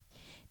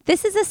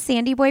This is a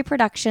Sandy Boy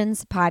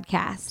Productions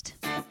podcast.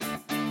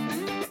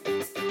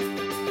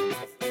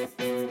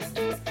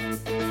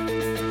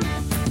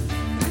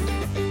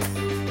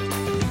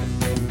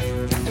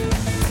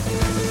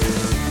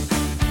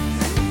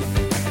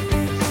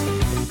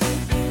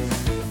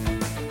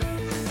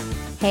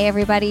 Hey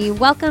everybody,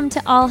 welcome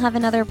to I'll Have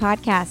Another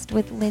Podcast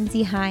with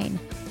Lindsay Hein.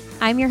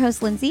 I'm your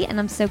host Lindsay, and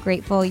I'm so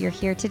grateful you're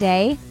here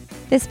today.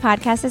 This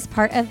podcast is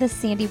part of the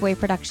Sandy Boy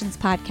Productions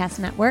podcast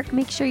network.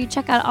 Make sure you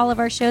check out all of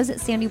our shows at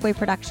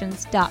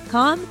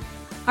sandyboyproductions.com.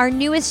 Our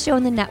newest show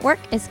in the network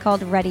is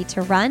called Ready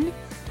to Run,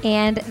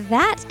 and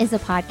that is a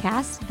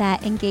podcast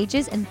that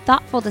engages in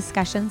thoughtful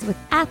discussions with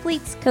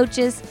athletes,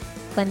 coaches,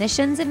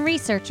 clinicians, and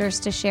researchers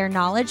to share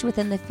knowledge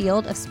within the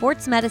field of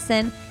sports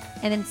medicine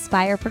and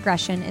inspire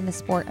progression in the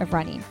sport of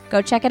running.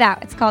 Go check it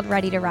out. It's called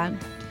Ready to Run.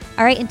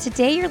 All right, and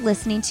today you're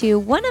listening to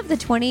one of the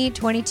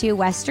 2022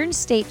 Western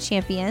State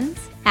champions,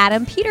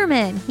 Adam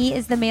Peterman. He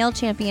is the male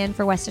champion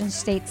for Western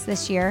States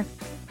this year.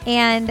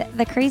 And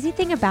the crazy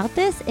thing about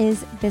this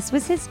is this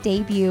was his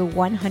debut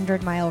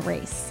 100-mile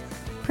race.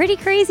 Pretty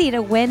crazy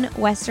to win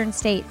Western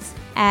States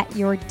at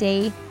your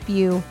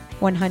debut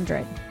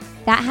 100.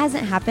 That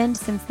hasn't happened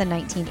since the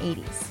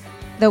 1980s.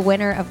 The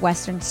winner of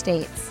Western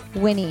States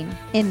winning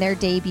in their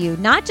debut,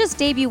 not just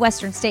debut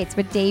Western States,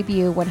 but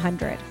debut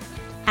 100.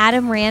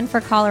 Adam ran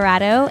for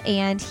Colorado,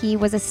 and he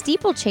was a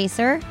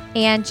steeplechaser,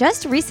 and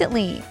just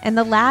recently, in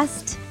the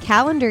last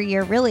calendar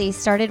year, really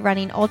started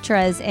running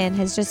ultras and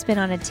has just been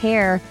on a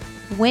tear,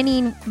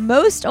 winning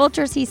most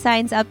ultras he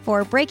signs up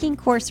for, breaking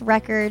course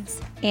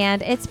records,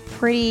 and it's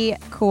pretty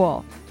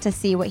cool to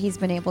see what he's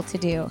been able to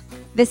do.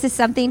 This is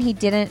something he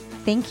didn't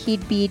think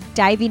he'd be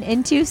diving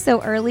into so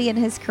early in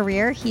his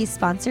career. He's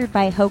sponsored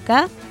by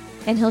Hoka,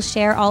 and he'll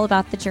share all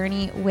about the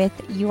journey with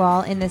you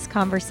all in this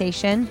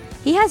conversation.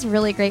 He has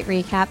really great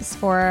recaps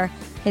for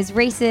his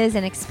races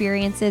and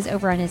experiences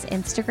over on his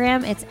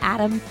Instagram. It's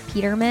Adam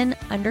Peterman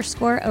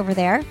 _ over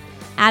there.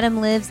 Adam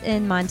lives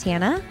in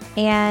Montana,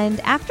 and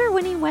after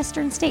winning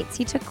Western States,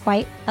 he took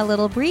quite a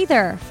little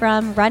breather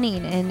from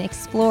running and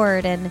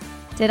explored and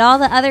did all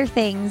the other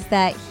things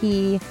that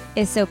he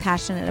is so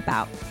passionate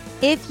about.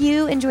 If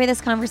you enjoy this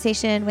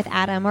conversation with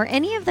Adam or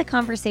any of the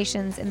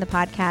conversations in the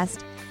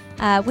podcast,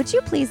 would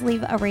you please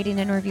leave a rating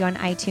and review on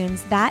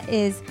iTunes? That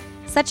is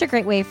such a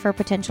great way for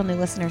potential new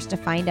listeners to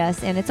find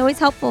us. And it's always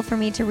helpful for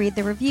me to read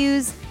the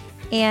reviews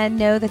and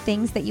know the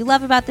things that you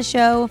love about the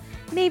show,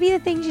 maybe the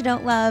things you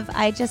don't love.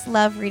 I just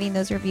love reading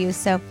those reviews.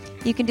 So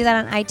you can do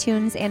that on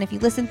iTunes. And if you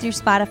listen through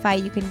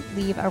Spotify, you can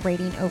leave a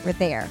rating over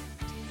there.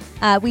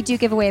 We do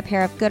give away a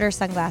pair of Gooder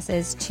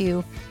sunglasses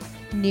to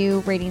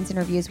new ratings and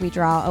reviews. We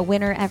draw a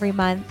winner every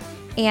month.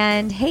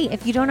 And hey,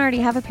 if you don't already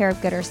have a pair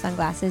of Gooder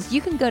sunglasses, you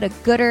can go to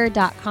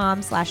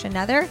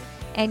gooder.com/another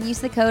and use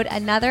the code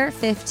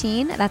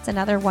another15, that's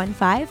another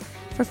 15,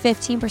 for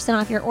 15%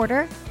 off your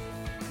order.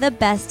 The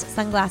best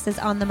sunglasses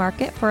on the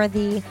market for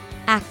the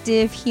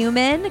active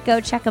human.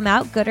 Go check them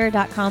out,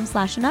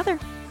 gooder.com/another.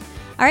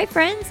 All right,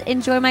 friends,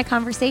 enjoy my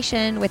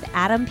conversation with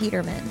Adam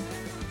Peterman.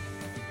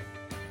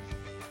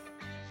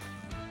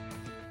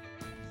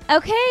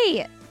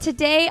 Okay.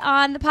 Today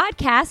on the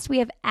podcast, we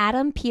have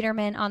Adam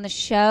Peterman on the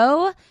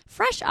show,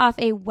 fresh off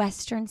a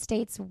Western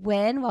States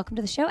win. Welcome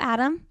to the show,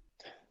 Adam.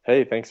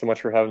 Hey, thanks so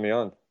much for having me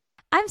on.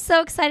 I'm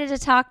so excited to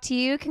talk to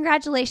you.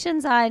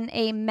 Congratulations on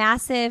a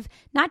massive,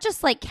 not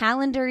just like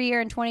calendar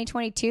year in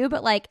 2022,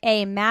 but like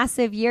a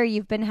massive year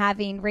you've been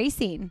having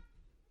racing.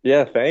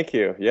 Yeah, thank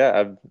you.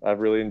 Yeah, I've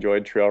really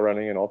enjoyed trail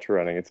running and ultra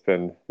running. It's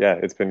been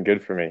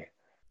good for me.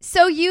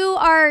 So you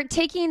are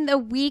taking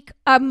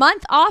a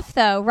month off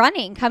though,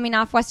 running, coming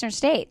off Western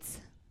States.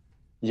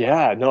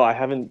 Yeah, no, I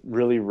haven't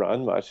really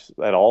run much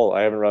at all.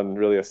 I haven't run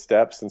really a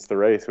step since the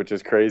race, which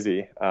is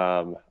crazy.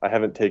 I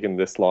haven't taken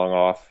this long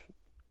off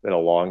in a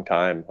long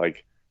time.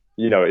 Like,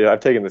 I've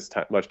taken this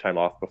much time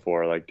off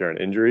before, like during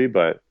injury,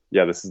 but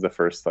yeah, this is the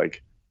first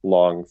like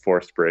long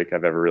forced break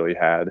I've ever really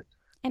had.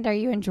 And are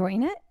you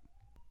enjoying it?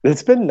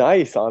 It's been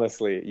nice,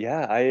 honestly.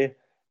 Yeah, I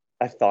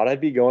thought I'd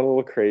be going a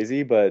little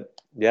crazy, but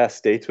yeah,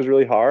 States was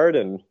really hard,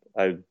 and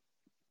I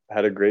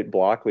had a great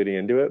block leading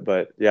into it.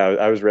 But yeah,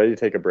 I was ready to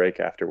take a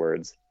break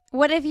afterwards.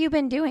 What have you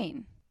been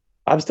doing?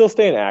 I'm still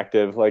staying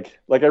active.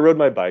 Like I rode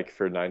my bike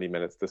for 90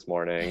 minutes this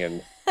morning,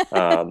 and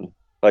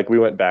like we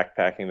went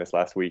backpacking this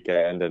last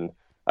weekend, and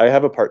I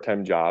have a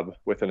part-time job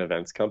with an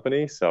events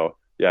company. So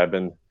yeah, I've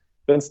been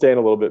staying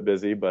a little bit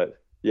busy, but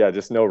yeah,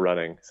 just no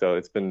running. So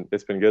it's been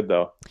good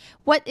though.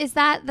 What is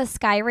that, the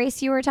Sky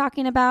Race you were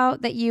talking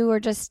about that you were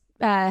just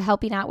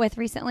helping out with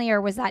recently,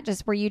 or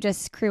were you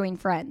just crewing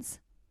friends?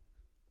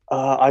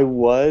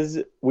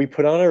 We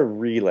put on a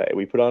relay.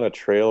 We put on a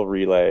trail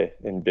relay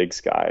in Big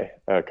Sky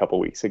a couple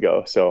weeks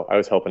ago. So I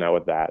was helping out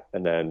with that.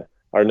 And then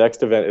our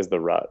next event is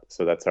the Rut.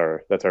 So that's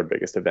our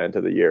biggest event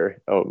of the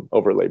year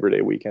over Labor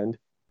Day weekend.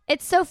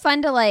 It's so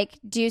fun to like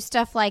do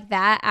stuff like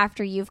that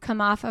after you've come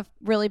off a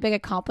really big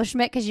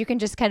accomplishment, because you can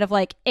just kind of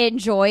like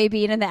enjoy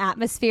being in the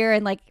atmosphere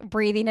and like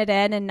breathing it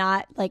in and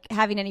not like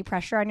having any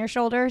pressure on your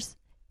shoulders.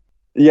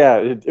 Yeah,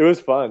 it was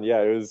fun.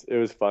 Yeah, it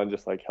was fun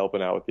just like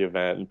helping out with the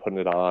event and putting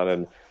it on.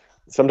 And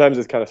sometimes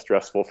it's kind of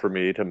stressful for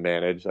me to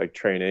manage like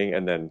training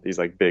and then these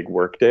like big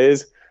work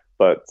days.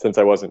 But since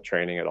I wasn't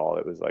training at all,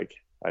 it was like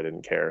I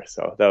didn't care.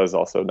 So that was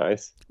also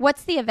nice.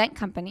 What's the event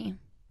company?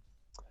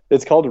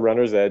 It's called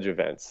Runner's Edge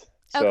Events.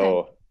 Okay.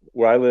 So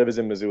where I live is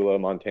in Missoula,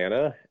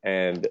 Montana,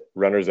 and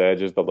Runner's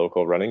Edge is the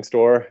local running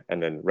store.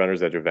 And then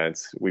Runner's Edge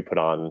Events, we put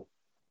on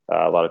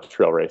a lot of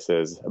trail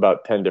races,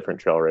 about 10 different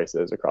trail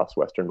races across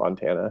Western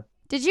Montana.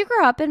 Did you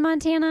grow up in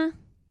Montana?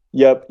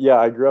 Yep. Yeah.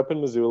 I grew up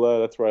in Missoula.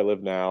 That's where I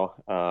live now.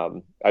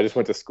 I just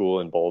went to school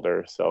in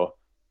Boulder. So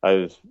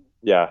I've,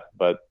 yeah,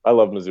 but I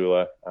love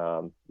Missoula.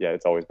 Yeah,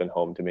 it's always been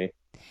home to me.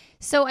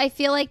 So I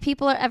feel like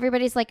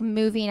everybody's like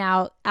moving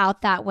out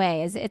that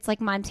way. It's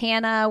like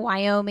Montana,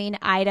 Wyoming,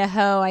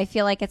 Idaho. I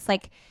feel like it's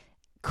like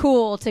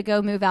cool to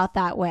go move out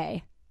that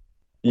way.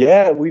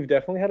 Yeah, we've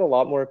definitely had a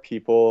lot more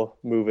people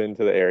move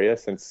into the area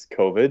since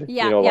COVID.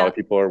 Yeah, A lot yeah. of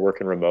people are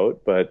working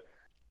remote, but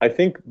I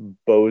think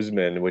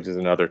Bozeman, which is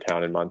another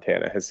town in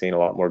Montana, has seen a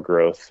lot more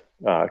growth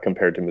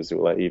compared to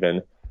Missoula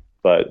even.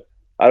 But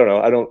I don't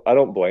know. I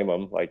don't blame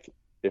them. Like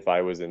if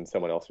I was in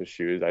someone else's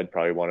shoes, I'd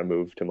probably want to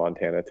move to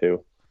Montana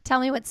too. Tell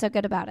me what's so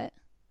good about it.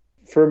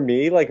 For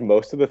me, like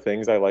most of the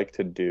things I like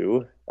to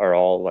do are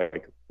all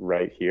like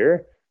right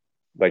here.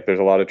 Like there's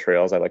a lot of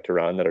trails I like to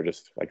run that are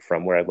just like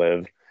from where I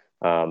live.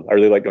 I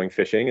really like going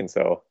fishing, and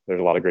so there's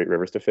a lot of great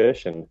rivers to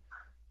fish, and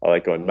I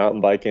like going mountain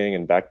biking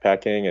and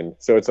backpacking, and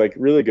so it's like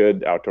really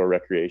good outdoor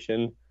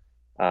recreation.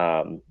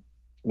 Um,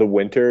 the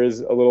winter is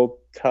a little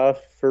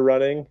tough for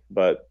running,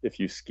 but if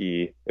you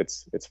ski,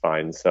 it's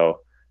fine.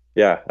 So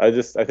yeah, I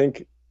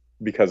think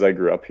because I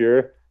grew up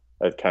here,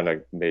 it kind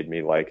of made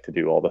me like to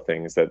do all the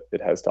things that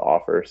it has to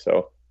offer.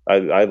 So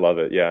I love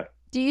it. Yeah.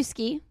 Do you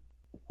ski?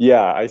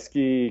 Yeah, I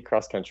ski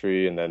cross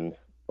country and then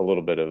a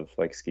little bit of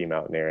like ski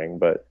mountaineering,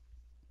 but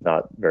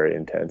not very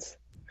intense.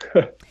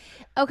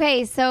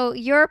 Okay, so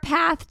your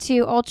path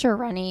to ultra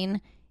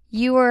running,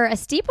 you were a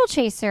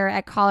steeplechaser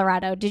at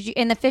Colorado. Did you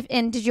in the fifth?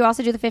 And did you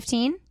also do the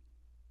 15?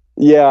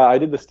 Yeah, I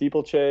did the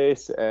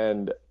steeplechase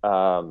and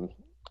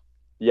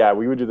yeah,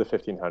 we would do the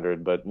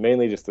 1500, but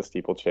mainly just the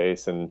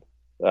steeplechase and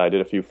I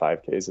did a few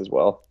 5Ks as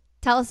well.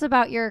 Tell us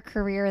about your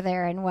career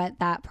there and what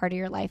that part of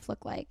your life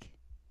looked like.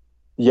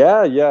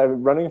 Yeah, yeah,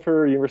 running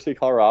for University of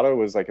Colorado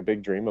was like a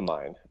big dream of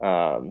mine.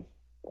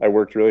 I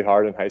worked really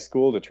hard in high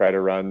school to try to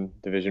run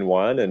Division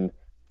 1, and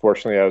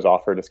fortunately, I was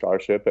offered a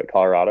scholarship at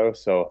Colorado.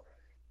 So,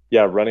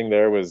 yeah, running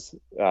there was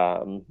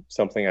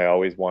something I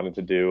always wanted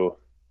to do.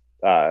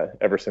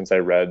 Ever since I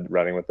read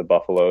Running with the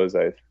Buffaloes,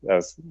 that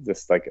was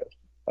just like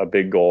a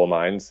big goal of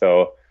mine.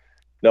 So,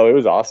 no, it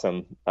was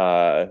awesome.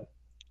 I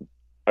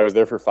was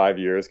there for 5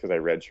 years because I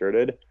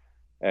redshirted.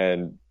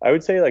 And I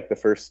would say like the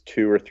first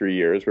 2 or 3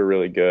 years were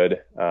really good.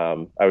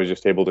 I was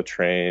just able to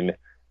train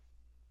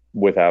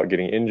without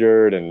getting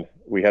injured, and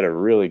we had a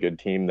really good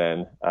team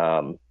then.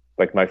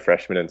 Like my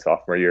freshman and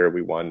sophomore year,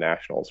 we won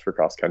nationals for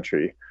cross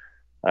country,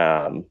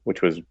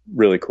 which was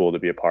really cool to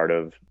be a part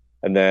of.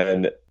 And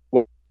then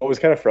what was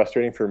kind of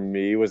frustrating for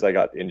me was I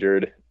got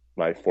injured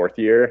my fourth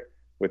year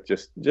with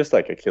just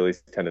like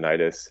Achilles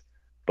tendonitis,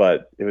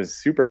 but it was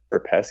super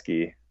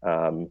pesky,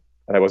 and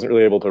I wasn't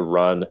really able to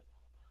run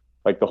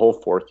like the whole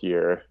fourth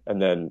year. And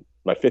then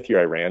my fifth year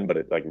I ran, but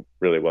it like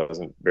really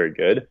wasn't very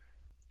good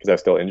because I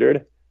was still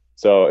injured.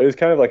 So it was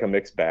kind of like a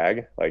mixed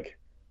bag. Like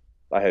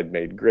I had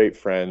made great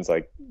friends,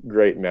 like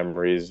great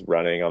memories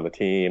running on the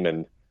team,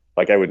 and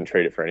like I wouldn't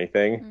trade it for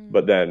anything. Mm.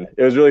 But then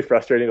it was really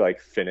frustrating to like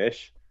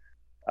finish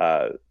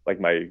like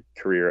my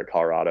career at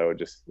Colorado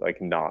just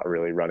like not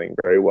really running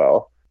very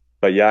well.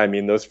 But yeah, I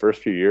mean those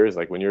first few years,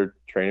 like when you're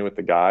training with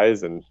the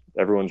guys and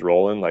everyone's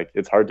rolling, like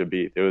it's hard to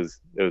beat. It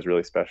was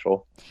really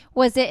special.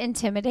 Was it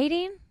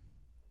intimidating?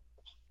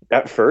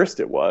 At first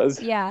it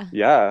was. Yeah.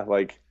 Yeah,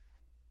 like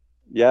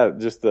yeah,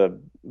 just the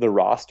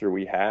roster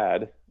we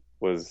had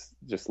was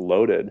just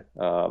loaded.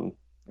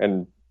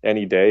 And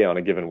any day on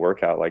a given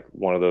workout, like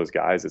one of those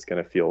guys is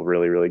going to feel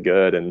really, really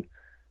good. And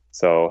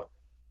so,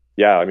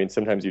 yeah, I mean,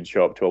 sometimes you'd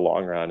show up to a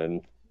long run,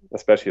 and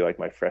especially like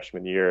my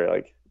freshman year,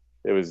 like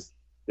it was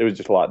it was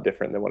just a lot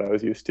different than what I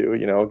was used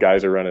to.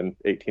 Guys are running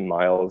 18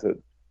 miles at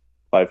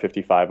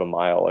 5:55 a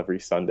mile every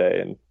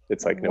Sunday, and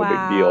it's like no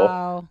big deal.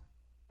 Wow.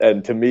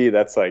 And to me,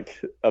 that's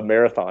like a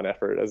marathon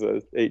effort as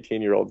a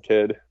 18-year-old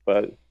kid.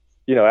 But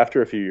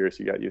after a few years,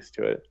 you got used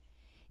to it.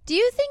 Do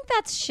you think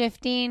that's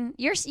shifting?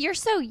 You're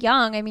so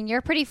young. I mean,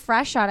 you're pretty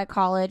fresh out of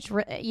college,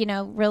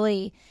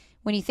 really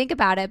when you think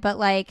about it, but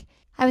like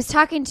I was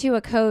talking to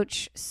a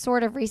coach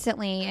sort of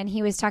recently and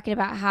he was talking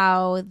about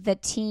how the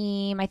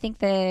team, I think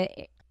the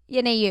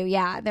NAU,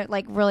 yeah, they're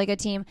like really good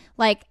team.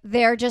 Like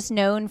they're just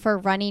known for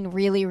running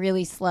really,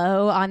 really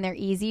slow on their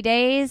easy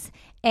days.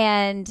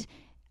 And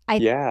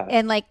Yeah.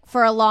 and like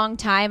for a long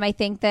time, I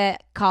think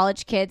that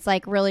college kids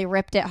like really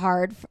ripped it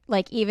hard,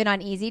 like even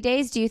on easy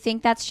days. Do you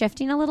think that's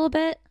shifting a little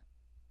bit?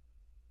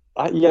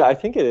 Yeah, I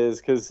think it is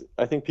because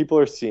I think people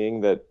are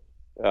seeing that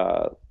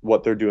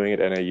what they're doing at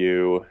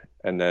NAU,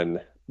 and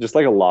then just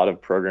like a lot of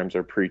programs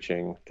are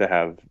preaching to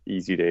have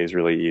easy days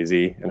really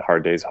easy and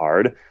hard days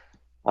hard.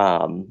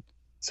 Um,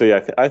 so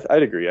yeah,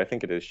 I'd agree. I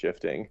think it is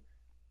shifting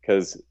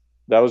because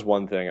that was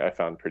one thing I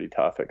found pretty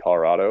tough at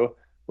Colorado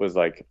was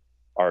like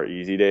our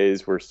easy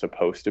days were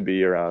supposed to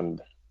be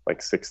around like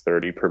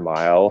 6:30 per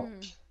mile.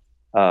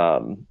 Mm.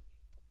 Um,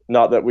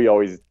 Not that we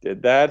always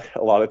did that.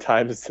 A lot of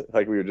times,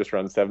 like we would just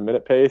run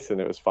 7-minute pace and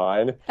it was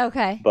fine.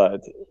 Okay.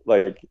 But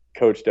like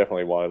coach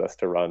definitely wanted us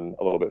to run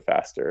a little bit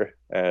faster.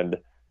 And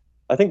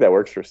I think that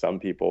works for some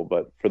people,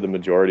 but for the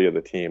majority of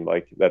the team,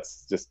 like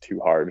that's just too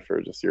hard for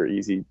just your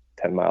easy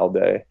 10-mile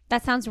day.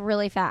 That sounds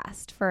really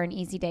fast for an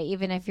easy day,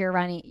 even if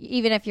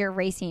you're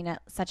racing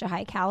at such a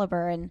high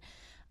caliber. And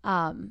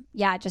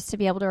yeah, just to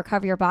be able to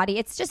recover your body.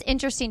 It's just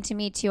interesting to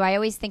me too. I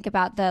always think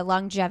about the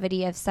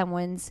longevity of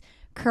someone's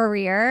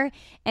career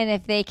and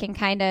if they can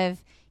kind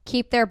of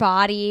keep their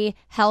body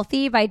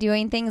healthy by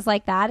doing things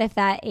like that, if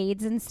that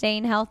aids in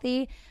staying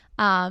healthy.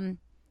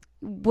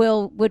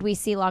 Would we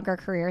see longer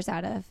careers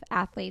out of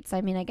athletes?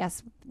 I mean, I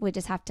guess we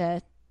just have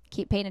to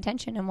keep paying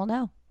attention and we'll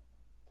know.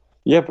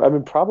 Yep, I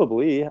mean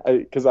probably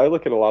because I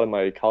look at a lot of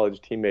my college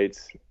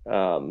teammates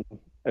and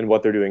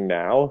what they're doing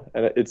now,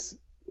 and it's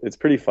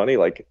pretty funny.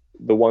 Like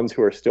the ones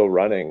who are still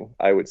running,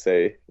 I would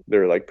say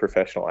they're like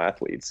professional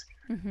athletes.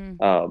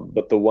 Mm-hmm.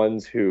 But the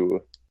ones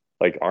who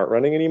like aren't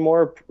running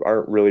anymore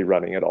aren't really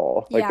running at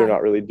all. Like they're Yeah.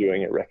 not really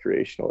doing it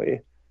recreationally.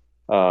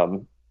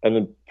 And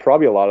then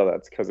probably a lot of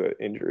that's because of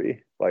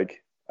injury.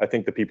 Like I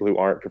think the people who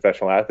aren't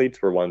professional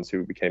athletes were ones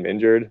who became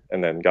injured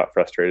and then got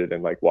frustrated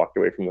and like walked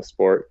away from the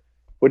sport,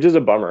 which is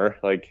a bummer.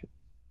 Like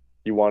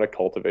you want to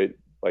cultivate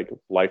like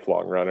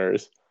lifelong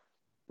runners.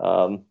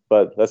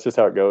 But that's just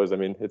how it goes. I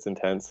mean, it's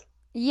intense.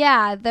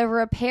 Yeah, the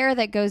repair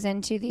that goes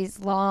into these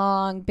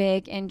long,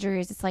 big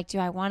injuries. It's like, do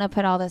I want to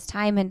put all this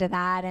time into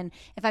that? And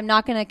if I'm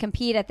not going to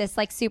compete at this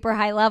like super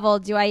high level,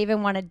 do I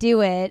even want to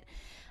do it?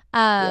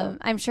 Yeah.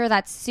 I'm sure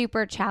that's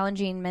super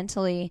challenging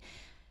mentally.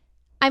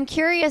 I'm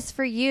curious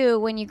for you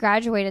when you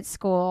graduated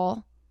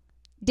school,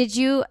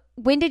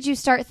 when did you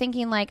start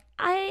thinking like,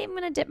 I'm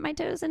going to dip my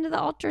toes into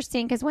the ultra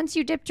scene? Because once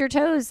you dipped your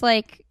toes,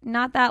 like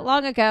not that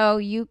long ago,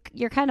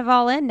 you're kind of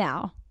all in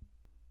now.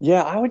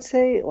 Yeah, I would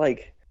say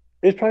like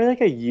it was probably like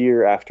a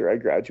year after I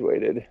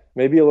graduated,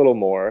 maybe a little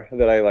more,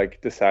 that I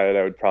like decided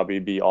I would probably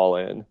be all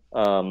in.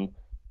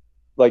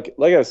 Like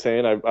I was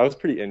saying, I was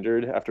pretty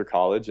injured after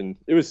college, and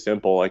it was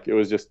simple. Like it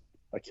was just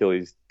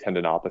Achilles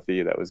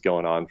tendinopathy that was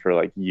going on for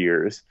like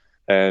years.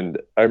 And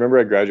I remember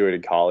I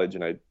graduated college,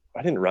 and I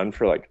didn't run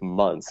for like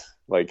months.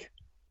 Like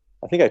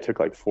I think I took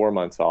like 4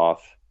 months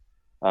off.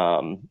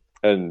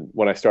 And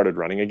when I started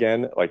running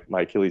again, like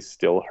my Achilles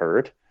still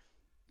hurt.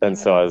 And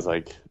so I was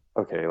like,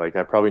 okay, like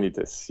I probably need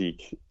to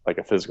seek like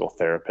a physical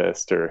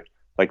therapist or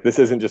like this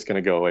isn't just going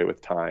to go away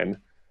with time.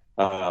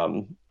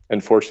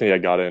 And fortunately, I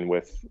got in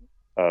with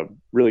a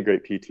really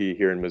great PT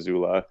here in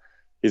Missoula.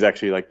 He's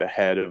actually like the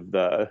head of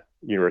the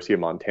University of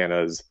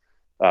Montana's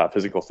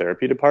physical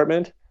therapy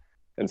department.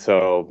 And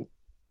so,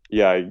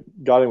 yeah, I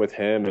got in with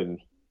him and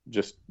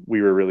just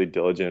we were really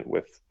diligent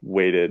with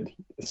weighted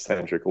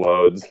eccentric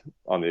loads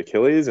on the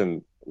Achilles.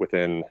 And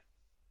within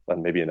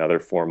maybe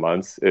another 4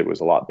 months, it was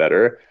a lot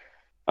better.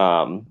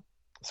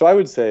 So I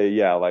would say,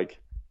 yeah, like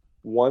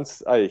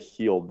once I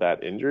healed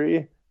that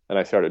injury and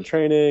I started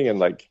training and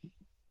like,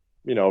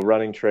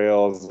 running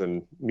trails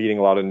and meeting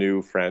a lot of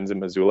new friends in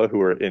Missoula who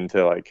were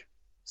into like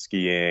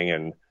skiing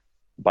and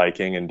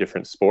biking and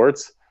different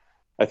sports,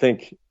 I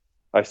think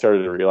I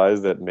started to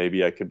realize that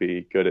maybe I could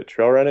be good at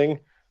trail running,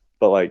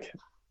 but like,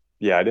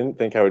 yeah, I didn't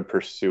think I would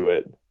pursue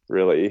it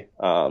really.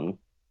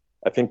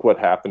 I think what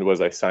happened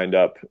was I signed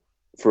up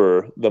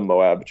for the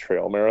Moab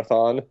Trail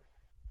Marathon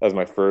as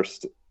my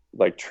first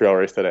like trail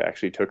race that I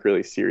actually took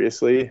really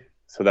seriously.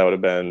 So that would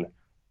have been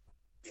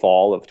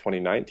fall of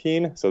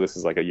 2019. So this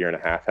is like a year and a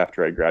half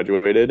after I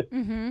graduated.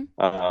 Mm-hmm.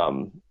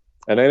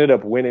 And I ended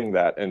up winning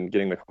that and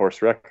getting the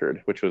course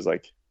record, which was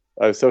like,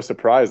 I was so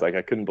surprised. Like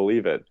I couldn't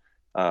believe it.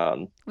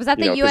 Was that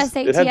the 'Cause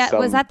it had USATF?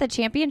 Was some, that the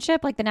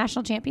championship, like the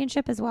national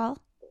championship as well?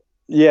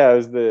 yeah,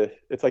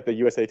 it's like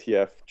the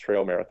USATF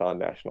Trail Marathon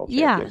National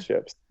Yeah.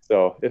 Championships.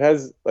 So it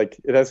has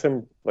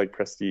some like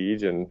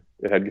prestige and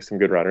it had some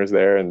good runners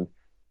there. And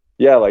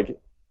yeah, like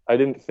I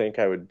didn't think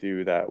I would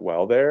do that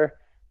well there.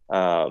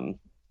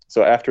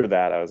 So after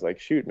that, I was like,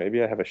 shoot,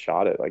 maybe I have a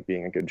shot at like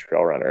being a good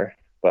trail runner.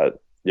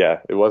 But yeah,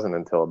 it wasn't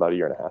until about a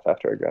year and a half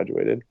after I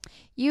graduated.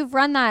 You've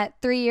run that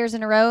 3 years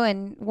in a row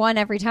and won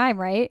every time,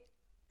 right?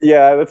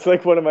 Yeah, that's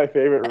like one of my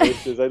favorite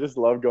races. I just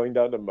love going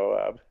down to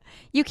Moab.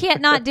 You can't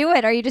not do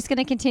it. Are you just going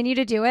to continue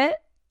to do it?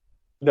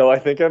 No, I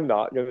think I'm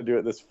not going to do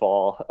it this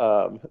fall.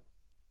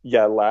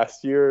 Yeah,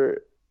 last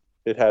year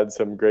it had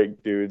some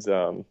great dudes.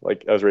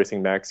 Like I was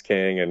racing Max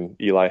King and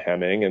Eli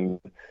Hemming, and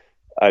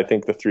I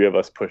think the three of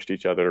us pushed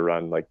each other to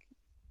run like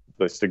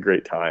just a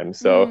great time.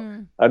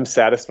 So I'm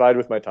satisfied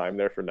with my time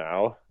there for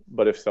now.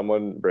 But if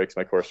someone breaks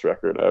my course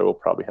record, I will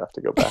probably have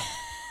to go back.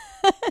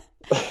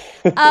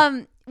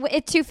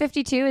 At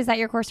 252, is that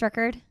your course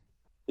record?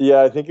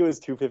 Yeah, I think it was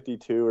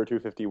 252 or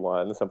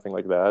 251, something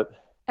like that.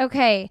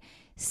 Okay.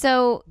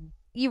 So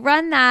you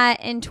run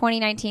that in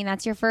 2019.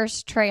 That's your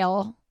first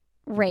trail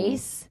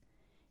race.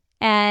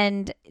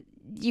 And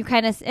you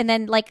and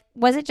then like,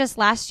 was it just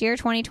last year,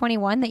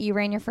 2021, that you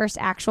ran your first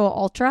actual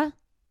ultra?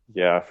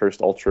 Yeah,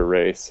 first ultra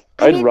race.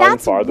 I mean, I'd run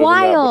that's farther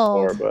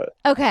wild. than that before,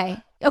 but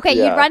Okay,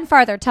 yeah. you'd run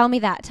farther. Tell me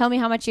that. Tell me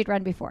how much you'd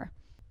run before.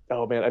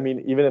 Oh man, I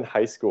mean, even in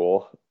high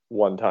school,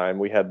 one time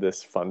we had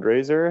this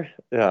fundraiser.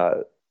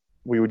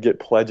 We would get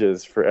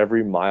pledges for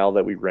every mile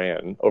that we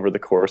ran over the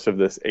course of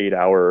this 8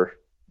 hour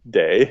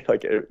day.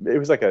 Like it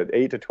was like an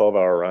 8 to 12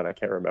 hour run. I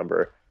can't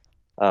remember.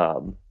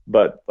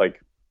 But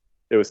like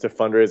it was to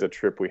fundraise a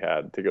trip we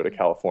had to go to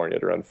California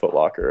to run Foot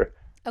Locker.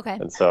 Okay.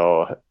 And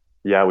so,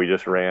 yeah, we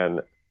just ran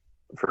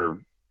for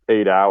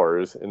 8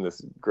 hours in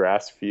this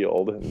grass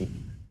field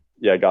and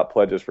yeah, got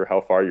pledges for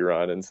how far you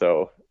run. And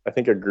so I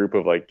think a group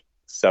of like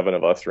 7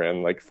 of us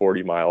ran like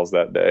 40 miles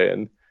that day.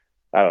 And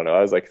I don't know,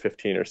 I was like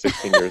 15 or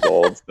 16 years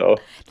old. So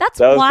that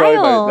was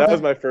wild. That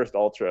was my first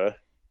ultra.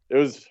 It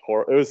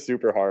was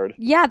super hard.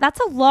 Yeah, that's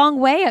a long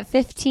way at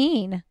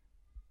 15.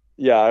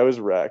 Yeah, I was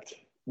wrecked.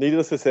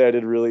 Needless to say, I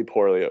did really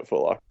poorly at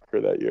Foot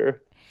Locker that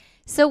year.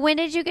 So when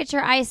did you get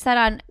your eyes set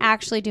on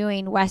actually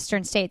doing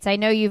Western States? I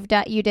know you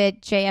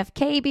did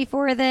JFK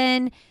before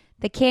then,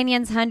 the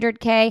Canyons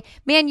 100K.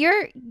 Man,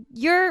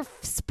 your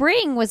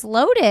spring was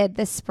loaded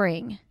this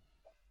spring.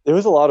 It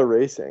was a lot of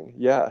racing.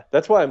 Yeah.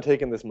 That's why I'm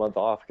taking this month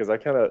off, because I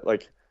kind of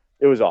like,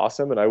 it was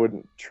awesome and I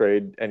wouldn't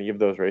trade any of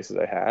those races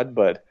I had.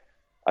 But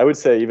I would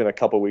say even a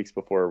couple weeks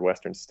before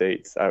Western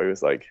States, I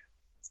was like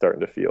starting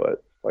to feel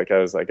it. Like I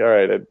was like, all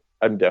right,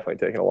 I'm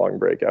definitely taking a long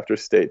break after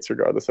States,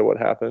 regardless of what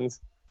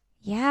happens.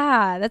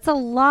 Yeah, that's a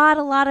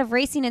lot of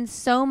racing and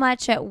so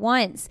much at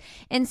once.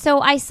 And so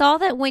I saw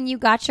that when you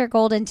got your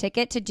golden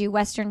ticket to do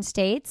Western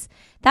States,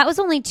 that was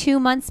only 2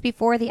 months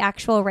before the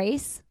actual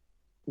race.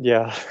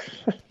 Yeah.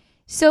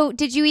 So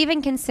did you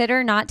even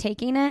consider not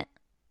taking it?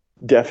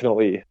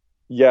 Definitely.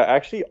 Yeah,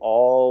 actually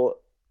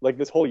like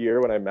this whole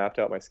year when I mapped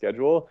out my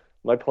schedule,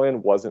 my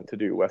plan wasn't to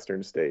do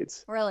Western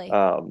States. Really?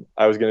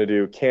 I was going to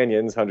do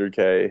Canyons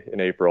 100K in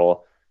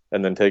April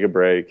and then take a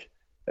break.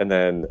 And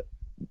then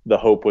the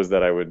hope was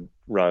that I would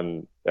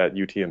run at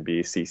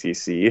UTMB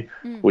CCC,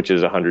 which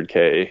is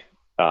 100K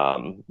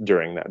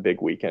during that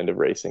big weekend of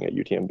racing at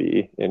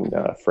UTMB in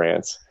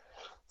France.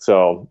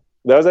 So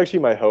that was actually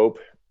my hope.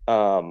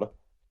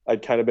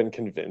 I'd kind of been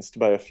convinced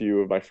by a few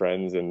of my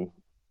friends and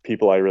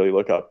people I really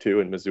look up to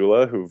in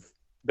Missoula who've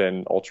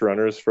been ultra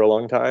runners for a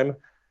long time.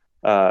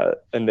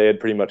 And they had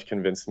pretty much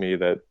convinced me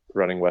that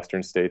running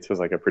Western States was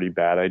like a pretty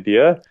bad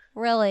idea.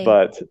 Really?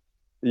 But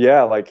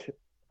yeah, like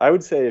I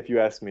would say if you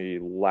asked me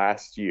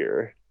last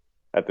year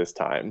at this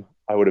time,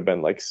 I would have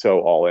been like so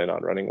all in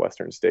on running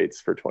Western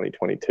States for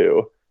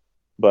 2022.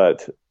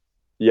 But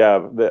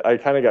yeah, I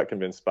kind of got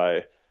convinced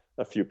by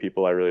a few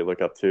people I really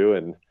look up to.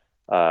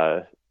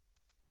 And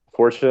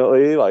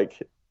fortunately,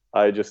 like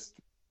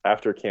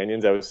after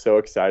Canyons, I was so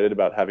excited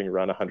about having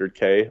run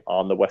 100K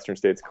on the Western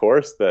States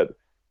course that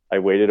I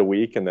waited a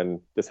week and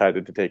then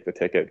decided to take the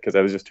ticket because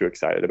I was just too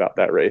excited about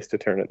that race to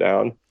turn it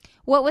down.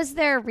 What was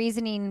their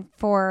reasoning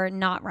for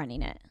not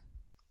running it?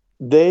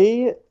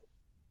 They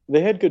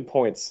had good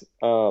points.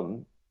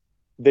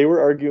 They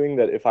were arguing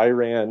that if I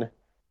ran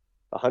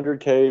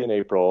 100K in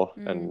April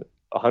and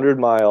 100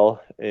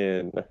 mile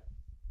in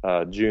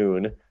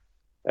June,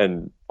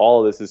 and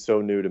all of this is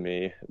so new to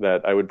me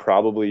that I would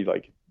probably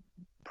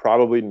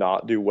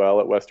not do well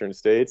at Western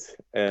States.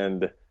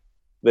 And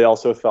they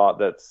also thought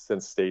that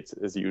since States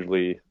is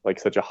usually like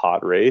such a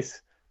hot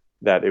race,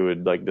 that it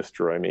would like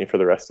destroy me for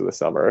the rest of the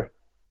summer.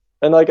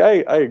 And like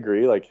I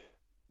agree, like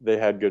they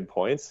had good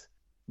points,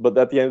 but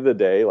at the end of the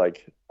day,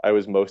 like I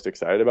was most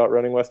excited about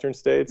running Western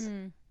States.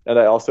 And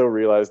I also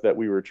realized that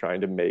we were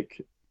trying to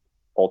make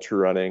ultra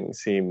running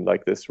seem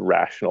like this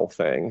rational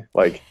thing.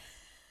 Like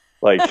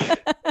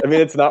I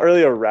mean, it's not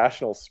really a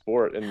rational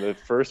sport in the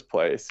first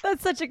place.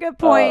 That's such a good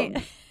point.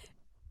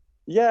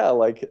 Yeah,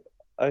 like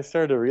I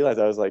started to realize,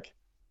 I was like,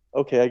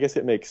 okay, I guess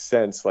it makes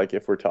sense. Like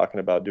if we're talking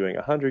about doing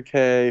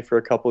 100K for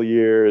a couple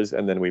years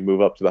and then we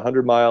move up to the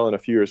 100 mile in a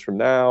few years from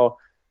now.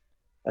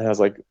 And I was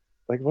like,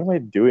 what am I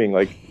doing?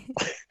 Like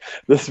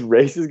this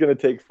race is going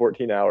to take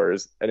 14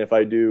 hours. And if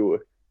I do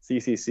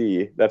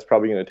CCC, that's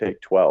probably going to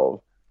take 12.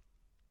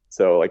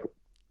 So like,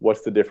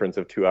 what's the difference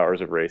of 2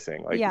 hours of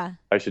racing? Like yeah.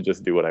 I should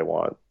just do what I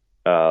want.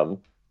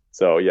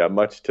 So yeah,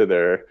 much to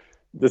their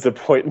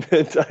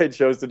disappointment, I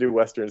chose to do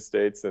Western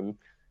States, and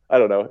I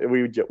don't know.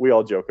 We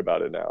all joke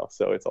about it now,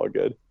 so it's all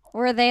good.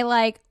 Were they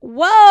like,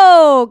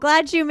 whoa,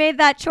 glad you made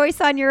that choice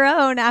on your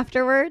own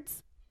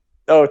afterwards?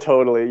 Oh,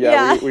 totally.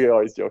 Yeah. We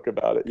always joke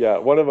about it. Yeah.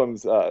 One of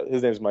them's,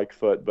 his name's Mike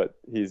Foote, but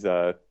he's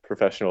a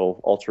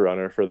professional ultra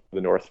runner for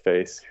the North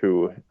Face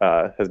who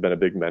has been a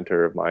big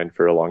mentor of mine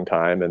for a long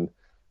time. And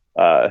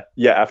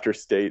after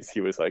States,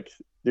 he was like,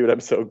 dude,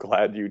 I'm so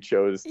glad you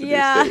chose to do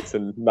States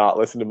and not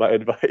listen to my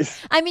advice.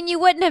 I mean, you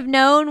wouldn't have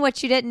known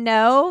what you didn't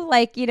know.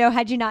 Like,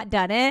 had you not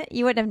done it,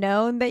 you wouldn't have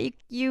known that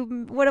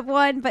you would have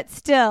won. But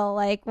still,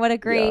 like, what a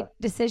great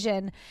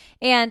decision.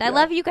 And I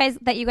love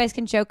that you guys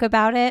can joke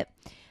about it.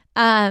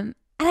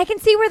 And I can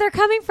see where they're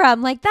coming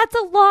from. Like, that's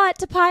a lot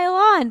to pile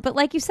on. But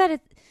like you said,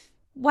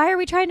 why are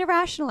we trying to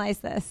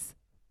rationalize this?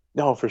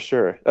 No, for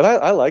sure. And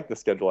I like the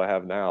schedule I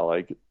have now.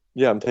 Like,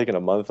 yeah, I'm taking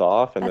a month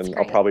off and That's then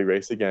I'll great. probably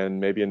race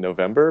again maybe in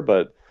November.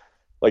 But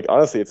like,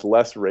 honestly, it's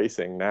less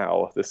racing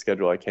now, the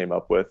schedule I came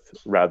up with,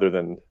 rather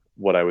than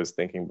what I was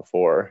thinking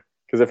before.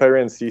 Because if I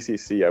ran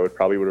CCC, I would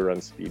have run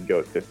Speed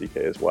Goat 50K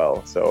as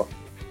well. So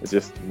it's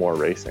just more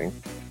racing.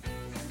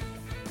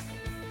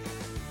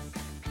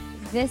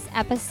 This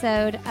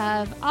episode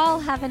of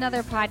I'll Have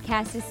Another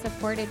Podcast is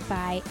supported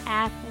by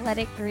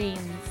Athletic Greens.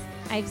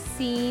 I've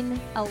seen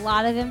a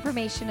lot of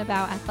information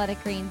about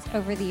Athletic Greens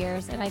over the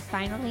years, and I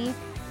finally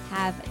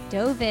have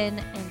dove in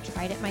and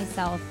tried it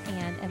myself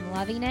and am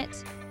loving it.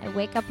 I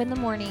wake up in the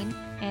morning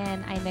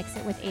and I mix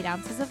it with 8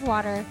 ounces of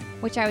water,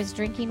 which I was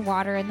drinking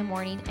water in the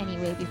morning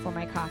anyway before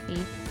my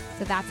coffee.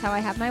 So that's how I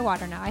have my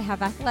water now. I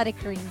have Athletic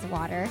Greens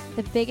water.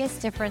 The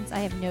biggest difference I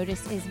have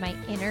noticed is my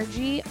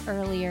energy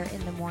earlier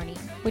in the morning,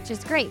 which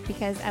is great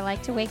because I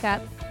like to wake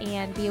up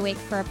and be awake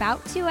for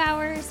about 2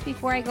 hours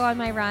before I go on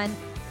my run.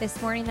 This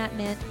morning that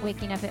meant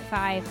waking up at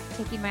 5,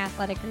 taking my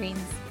Athletic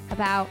Greens,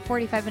 about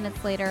 45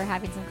 minutes later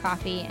having some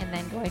coffee, and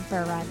then going for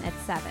a run at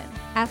 7.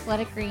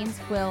 Athletic Greens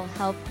will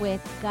help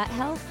with gut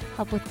health,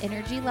 help with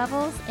energy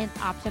levels, and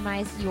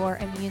optimize your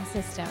immune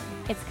system.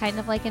 It's kind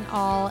of like an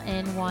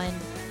all-in-one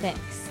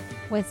fix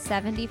with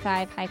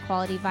 75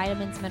 high-quality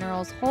vitamins,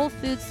 minerals, whole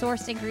food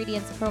sourced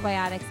ingredients,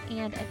 probiotics,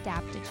 and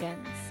adaptogens.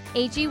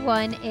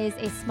 AG1 is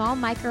a small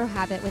micro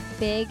habit with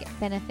big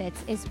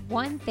benefits. Is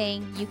one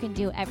thing you can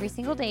do every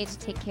single day to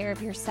take care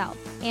of yourself.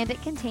 And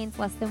it contains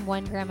less than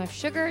 1 gram of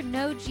sugar,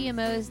 no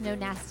GMOs, no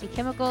nasty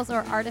chemicals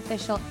or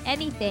artificial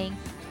anything,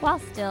 while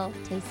still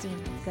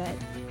tasting good.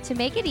 To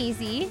make it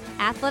easy,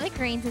 Athletic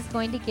Greens is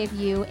going to give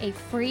you a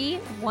free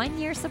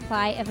 1-year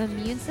supply of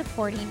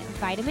immune-supporting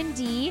vitamin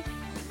D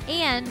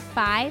and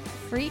 5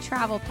 free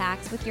travel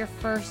packs with your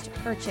first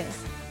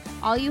purchase.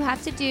 All you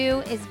have to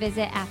do is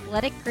visit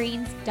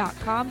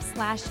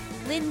athleticgreens.com/Lindsey,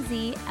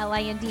 Lindsey.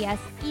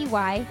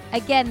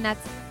 Again,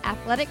 that's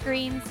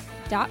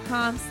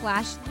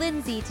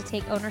athleticgreens.com/Lindsey to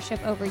take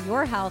ownership over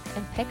your health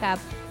and pick up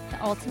the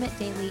ultimate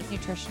daily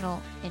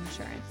nutritional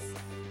insurance.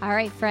 All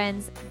right,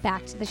 friends,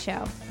 back to the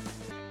show.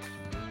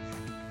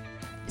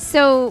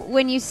 So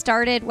when you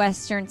started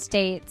Western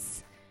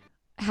States,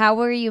 how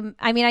were you?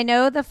 I mean, I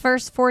know the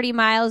first 40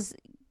 miles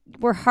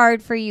were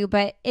hard for you,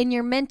 but in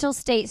your mental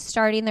state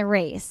starting the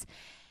race,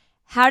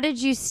 how did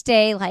you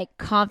stay like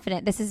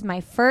confident? This is my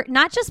first,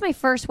 not just my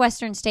first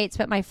Western States,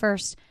 but my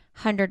first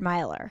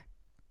 100-miler.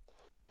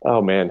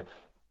 Oh man.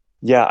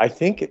 Yeah, I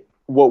think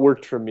what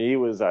worked for me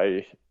was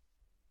I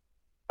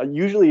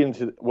usually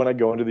when I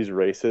go into these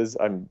races,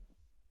 I'm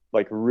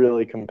like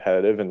really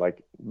competitive and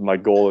like my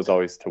goal is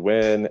always to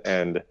win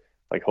and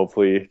like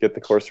hopefully get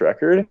the course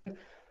record.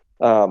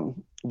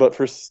 But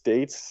for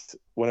states,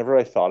 whenever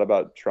I thought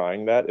about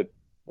trying that,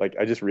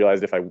 I just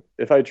realized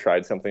if I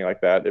tried something like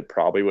that, it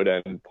probably would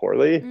end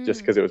poorly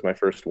just because it was my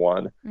first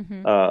one.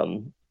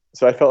 Mm-hmm.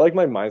 So I felt like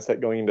my mindset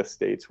going into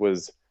states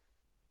was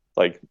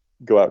like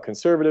go out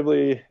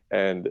conservatively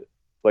and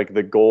like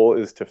the goal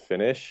is to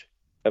finish.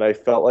 And I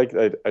felt like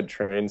I'd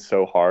trained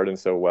so hard and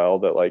so well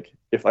that like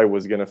if I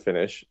was gonna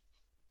finish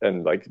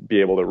and like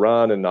be able to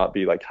run and not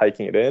be like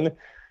hiking it in,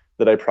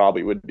 that I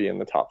probably would be in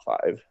the top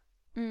 5.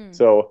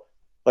 So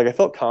like I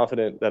felt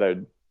confident that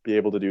I'd be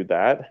able to do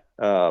that.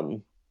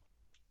 And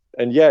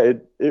yeah,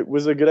 it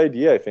was a good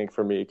idea, I think,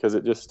 for me because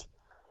it just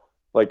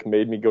like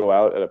made me go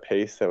out at a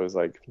pace that was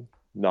like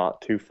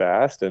not too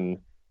fast. And,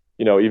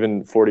 you know,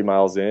 even 40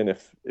 miles in,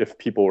 if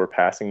people were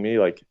passing me,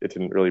 like it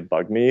didn't really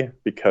bug me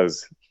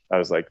because I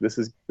was like, this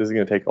is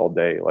going to take all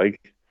day.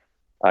 Like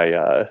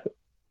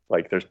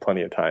like there's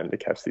plenty of time to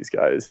catch these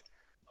guys.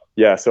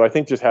 Yeah. So I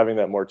think just having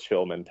that more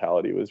chill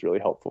mentality was really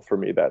helpful for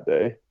me that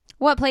day.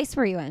 What place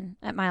were you in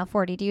at mile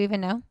 40? Do you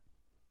even know?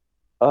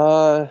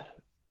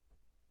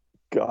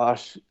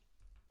 Gosh,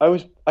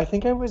 I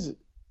think I was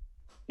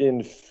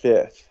in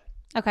 5th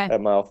Okay.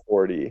 at mile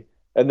 40.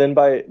 And then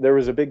there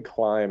was a big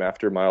climb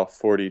after mile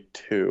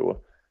 42.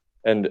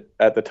 And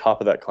at the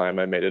top of that climb,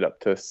 I made it up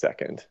to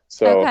 2nd.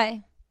 So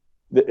Okay.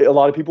 A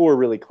lot of people were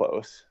really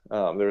close.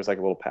 There was like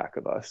a little pack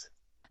of us.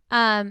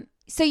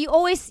 So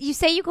you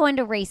say you go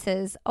into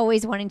races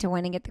always wanting to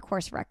win and get the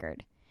course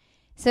record.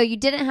 So you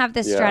didn't have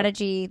this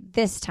strategy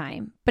this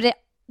time, but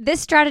this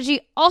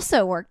strategy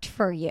also worked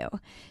for you.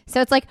 So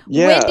it's like,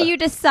 when do you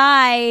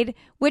decide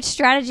which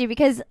strategy?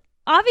 Because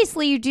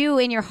obviously you do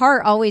in your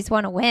heart always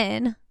want to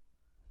win.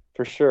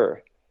 For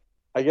sure.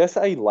 I guess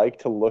I like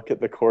to look at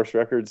the course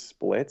record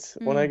splits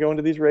when I go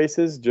into these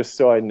races, just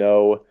so I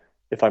know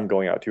if I'm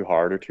going out too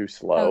hard or too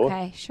slow.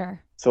 Okay,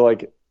 sure. So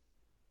like,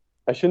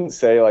 I shouldn't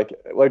say like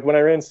when I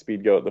ran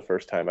Speed Goat the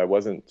first time, I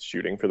wasn't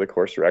shooting for the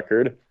course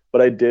record,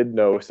 but I did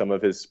know some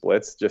of his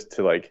splits just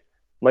to like,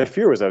 my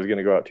fear was I was going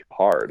to go out too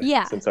hard.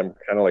 Yeah. Since I'm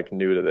kind of like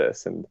new to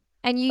this. And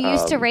you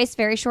used to race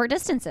very short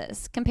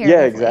distances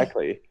comparatively. Yeah,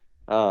 exactly.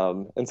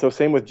 And so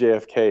same with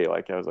JFK,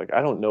 like I was like,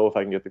 I don't know if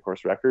I can get the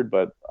course record,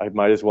 but I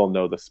might as well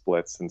know the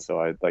splits. And so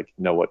I like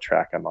know what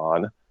track I'm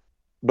on.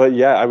 but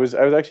yeah, I was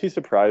actually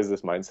surprised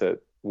this mindset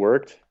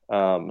worked.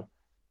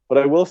 But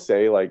I will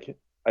say, like,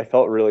 I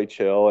felt really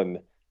chill and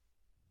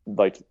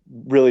like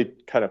really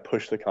kind of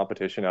pushed the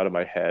competition out of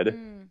my head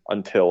Mm.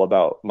 until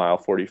about mile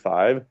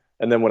 45.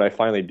 And then when I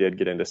finally did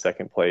get into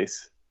second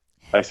place,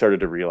 I started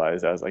to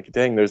realize I was like,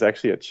 dang, there's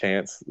actually a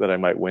chance that I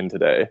might win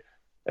today.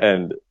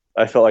 And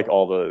I felt like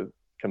all the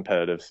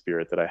competitive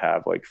spirit that I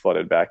have like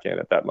flooded back in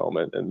at that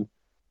moment. And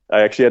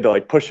I actually had to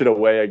like push it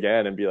away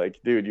again and be like,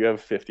 dude, you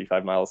have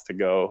 55 miles to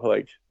go.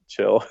 Like,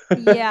 chill.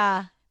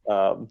 Yeah.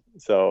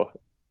 So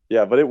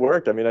yeah, but it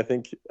worked. I mean, I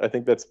think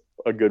that's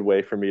a good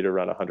way for me to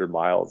run 100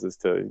 miles is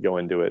to go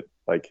into it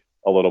like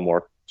a little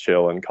more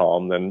chill and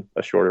calm than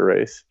a shorter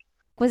race.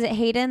 Was it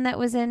Hayden that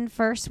was in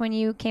first when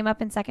you came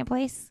up in second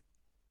place?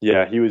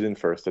 Yeah, he was in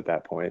first at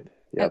that point.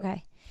 Yep.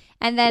 Okay.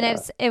 And then Yeah.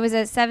 it was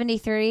at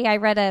 73. I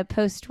read a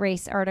post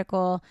race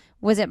article.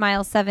 Was it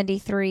mile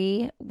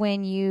 73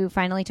 when you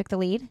finally took the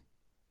lead?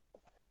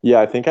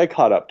 Yeah, I think I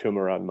caught up to him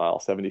around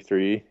mile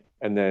 73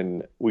 and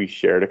then we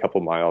shared a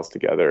couple miles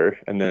together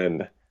and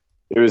then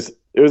it was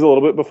a little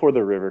bit before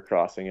the river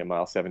crossing at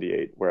mile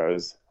 78 where I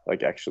was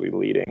like actually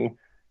leading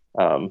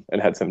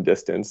and had some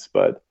distance,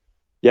 but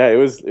yeah, it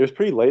was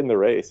pretty late in the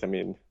race. I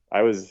mean,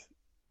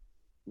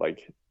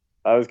 like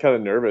I was kind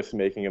of nervous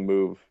making a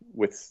move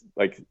with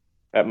like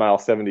at mile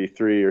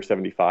 73 or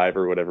 75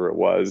 or whatever it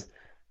was,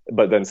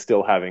 but then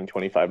still having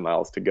 25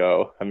 miles to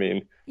go. I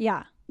mean,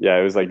 Yeah. yeah,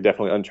 it was like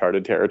definitely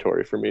uncharted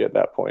territory for me at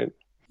that point.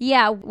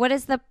 Yeah. What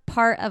is the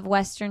part of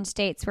Western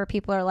states where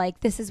people are like,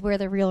 this is where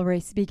the real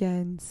race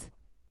begins?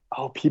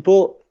 Oh,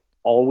 people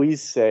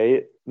always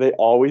say they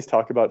always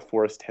talk about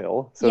Forest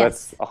Hill. So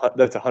Yes.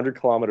 that's 100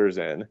 kilometers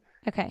in,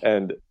 Okay.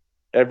 and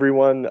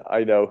everyone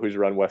I know who's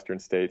run Western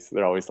states,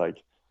 they're always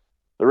like,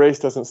 the race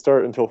doesn't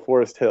start until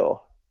Forest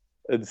Hill.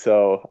 And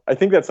so I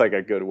think that's like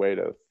a good way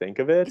to think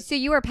of it. So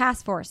you were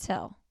past Forest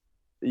Hill,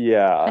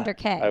 Yeah, I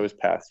 100K. was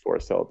past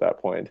Forest Hill at that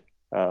point.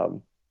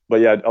 Um, but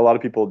yeah, a lot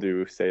of people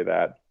do say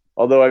that.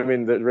 Although, I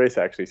mean, the race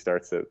actually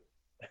starts at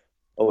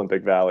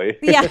Olympic Valley.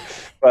 Yeah.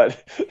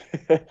 But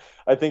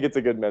I think it's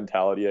a good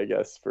mentality, I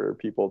guess, for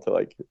people to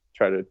like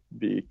try to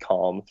be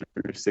calm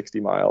through 60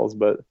 miles.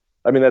 But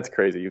I mean, that's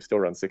crazy. You still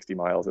run 60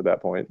 miles at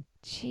that point.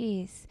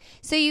 Jeez.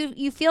 So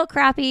you feel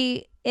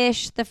crappy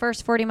ish the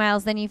first 40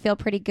 miles, then you feel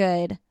pretty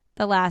good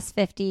the last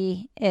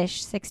 50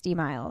 ish, 60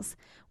 miles.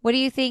 What do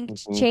you think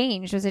Mhm.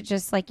 changed? Was it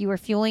just like you were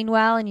fueling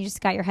well and you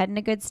just got your head in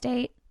a good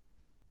state?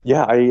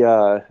 Yeah,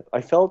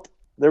 I felt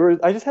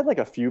I just had like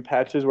a few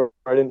patches where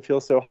I didn't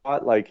feel so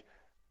hot, like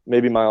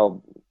maybe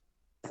mile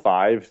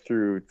 5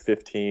 through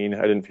 15,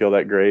 I didn't feel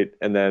that great.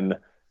 And then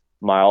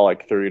mile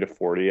like 30 to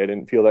 40, I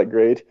didn't feel that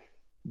great.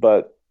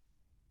 But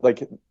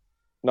like,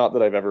 not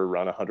that I've ever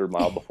run a 100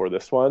 mile before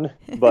this one,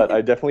 but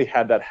I definitely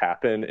had that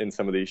happen in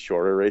some of these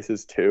shorter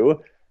races too.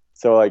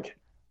 So like,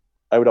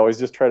 I would always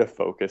just try to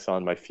focus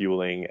on my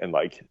fueling and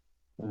like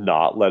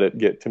not let it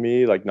get to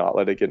me, like not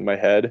let it get in my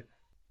head.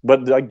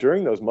 But like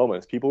during those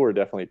moments, people were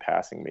definitely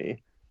passing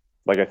me.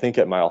 Like I think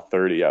at mile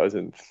 30, I was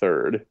in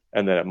third,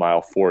 and then at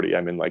mile 40,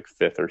 I'm in like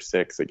fifth or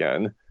sixth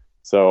again.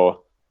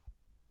 So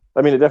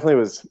I mean, it definitely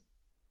was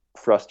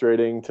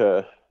frustrating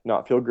to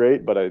not feel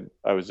great, but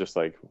I was just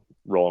like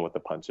rolling with the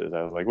punches.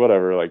 I was like,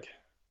 whatever, like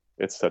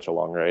it's such a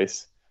long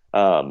race.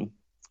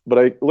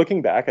 But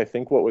looking back, I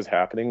think what was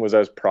happening was I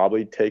was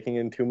probably taking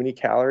in too many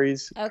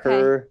calories Okay.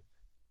 per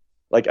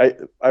like I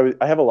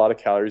have a lot of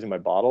calories in my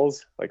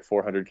bottles, like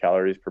 400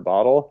 calories per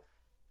bottle.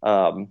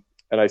 And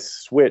I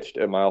switched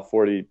at mile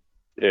 40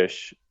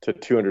 ish to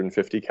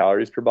 250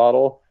 calories per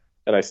bottle,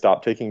 and I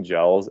stopped taking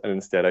gels and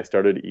instead I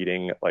started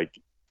eating like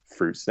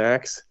fruit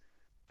snacks.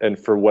 And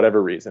for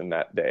whatever reason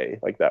that day,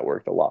 like that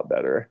worked a lot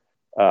better.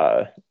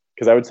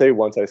 Because I would say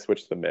once I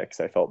switched the mix,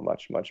 I felt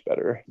much, much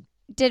better.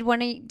 Did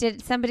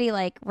somebody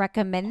like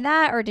recommend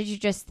that, or did you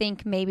just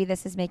think maybe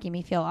this is making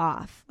me feel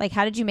off? Like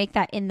how did you make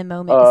that in the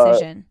moment Uh,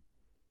 decision?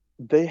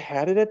 they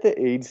had it at the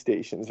aid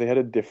stations. They had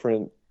a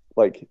different,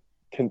 like,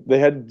 they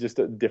had just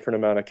a different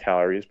amount of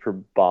calories per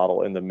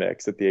bottle in the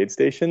mix at the aid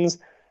stations.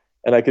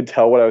 And I could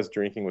tell what I was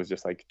drinking was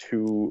just like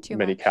too Too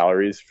many much.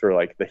 calories for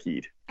like the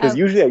heat. Because Oh,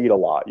 usually I eat a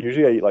lot.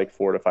 Usually I eat like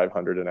 400 to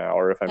 500 an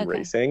hour if I'm okay.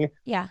 racing.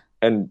 Yeah.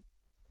 And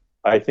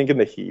I think in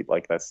the heat,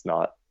 like it's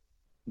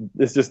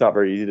just not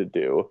very easy to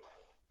do.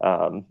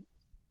 Um,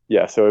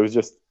 yeah, so it was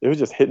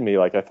just hitting me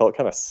like I felt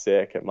kind of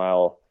sick at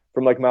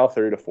from like mile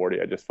 30 to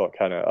 40. I just felt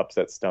kind of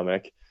upset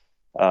stomach.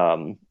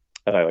 Um,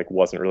 and I like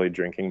wasn't really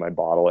drinking my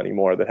bottle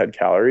anymore that had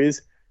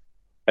calories.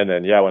 And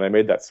then yeah, when I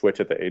made that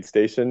switch at the aid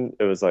station,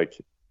 it was like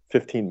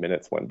 15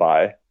 minutes went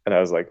by and I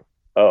was like,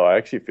 oh, I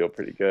actually feel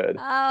pretty good.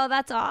 Oh,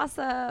 that's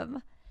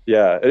awesome.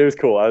 Yeah, it was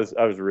cool. I was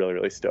really,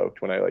 really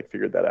stoked when I like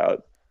figured that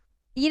out.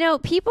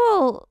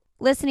 People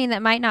listening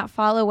that might not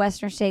follow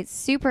Western States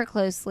super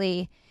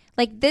closely,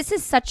 like this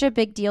is such a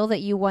big deal that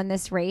you won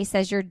this race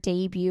as your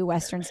debut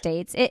Western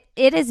States.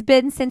 It has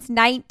been since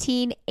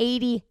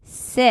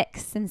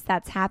 1986 since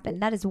that's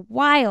happened. That is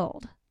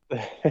wild.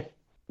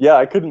 Yeah,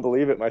 I couldn't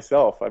believe it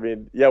myself. I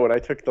mean, yeah, when I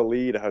took the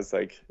lead, I was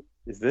like,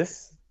 is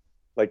this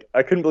like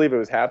I couldn't believe it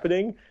was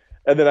happening.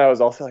 And then I was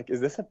also like, is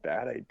this a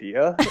bad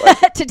idea?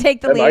 Like, to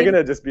take the am I lead.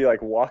 gonna just be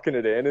like walking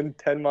it in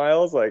 10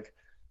 miles? Like,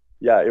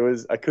 yeah,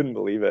 I couldn't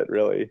believe it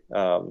really.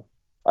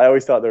 I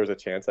always thought there was a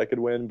chance I could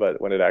win, but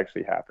when it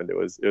actually happened, it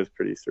was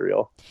pretty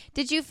surreal.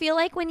 Did you feel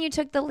like when you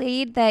took the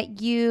lead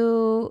that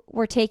you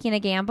were taking a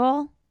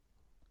gamble?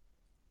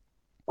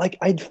 Like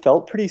I'd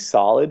felt pretty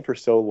solid for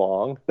so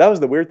long. That was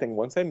the weird thing.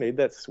 Once I made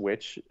that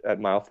switch at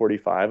mile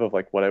 45 of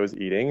like what I was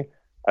eating,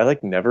 I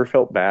like never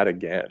felt bad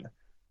again.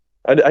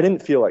 I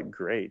didn't feel like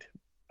great.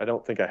 I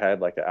don't think I had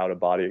like an out of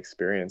body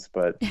experience,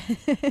 but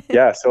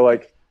yeah. So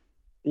like,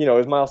 it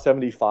was mile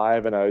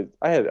 75 and I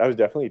was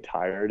definitely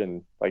tired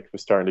and like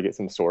was starting to get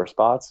some sore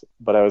spots,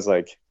 but I was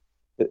like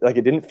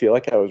it didn't feel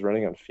like I was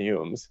running on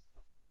fumes.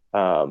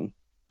 Um,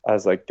 I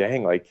was like,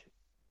 dang, like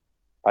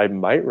I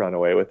might run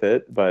away with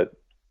it, but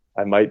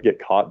I might get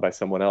caught by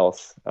someone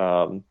else.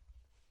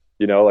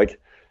 Like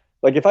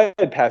if I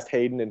had passed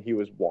Hayden and he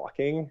was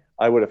walking,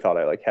 I would have thought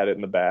I like had it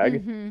in the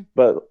bag. Mm-hmm.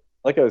 But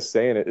like I was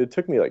saying, it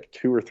took me like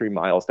 2 or 3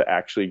 miles to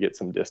actually get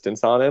some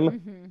distance on him.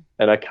 Mm-hmm.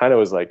 And I kind of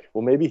was like,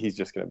 well, maybe he's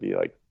just going to be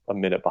like a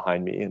minute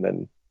behind me and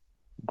then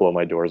blow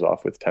my doors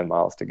off with 10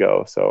 miles to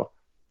go. So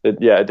it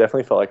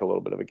definitely felt like a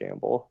little bit of a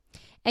gamble.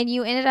 And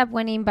you ended up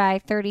winning by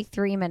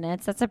 33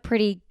 minutes. That's a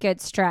pretty good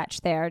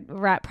stretch there.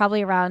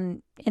 Probably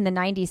around in the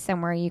 90s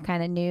somewhere, you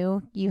kind of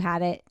knew you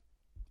had it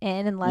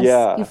in unless you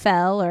Yeah.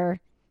 fell or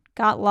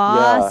got Yeah.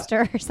 lost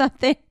or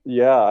something.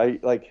 Yeah.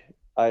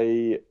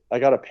 I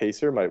got a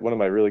pacer, one of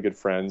my really good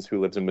friends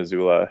who lives in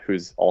Missoula,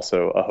 who's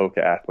also a Hoka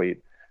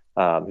athlete.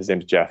 His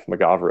name's Jeff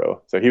McGavro.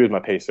 So he was my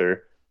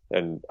pacer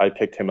and I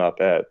picked him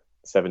up at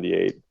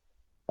 78.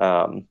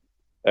 Um,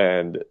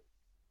 and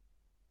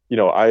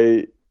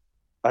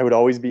I would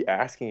always be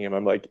asking him,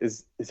 I'm like,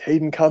 is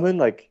Hayden coming?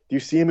 Like, do you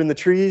see him in the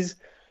trees?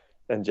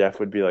 And Jeff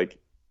would be like,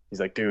 he's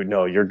like, dude,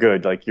 no, you're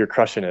good. Like, you're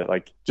crushing it.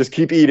 Like, just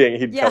keep eating.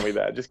 He'd tell Yeah. me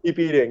that. Just keep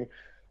eating.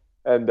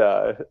 And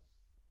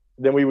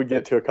then we would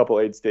get to a couple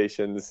aid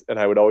stations, and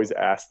I would always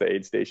ask the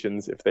aid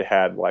stations if they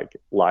had like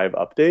live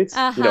updates,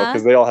 Uh-huh.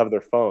 because they all have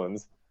their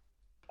phones.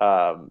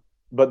 Um,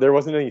 but there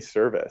wasn't any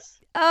service.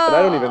 And Oh,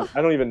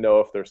 I don't even know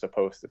if they're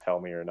supposed to tell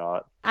me or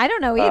not. I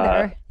don't know Uh,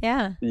 either.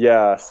 Yeah.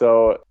 yeah,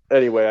 so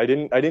anyway, I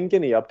didn't get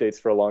any updates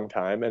for a long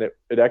time, and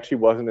it actually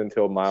wasn't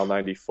until mile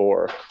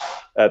 94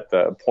 at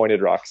the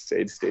Pointed Rocks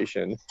aid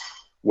station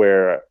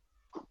where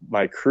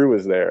my crew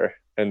was there,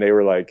 and they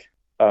were like,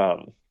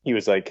 he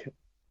was like,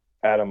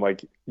 Adam,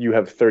 like you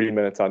have 30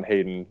 minutes on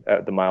Hayden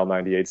at the mile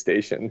 98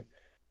 station,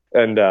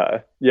 and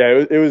yeah,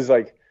 it was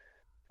like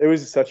it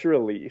was such a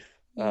relief,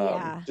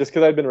 Yeah. just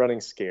because I'd been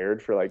running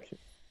scared for like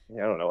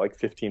I don't know, like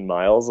 15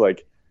 miles,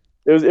 like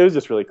it was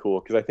just really cool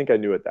because I think I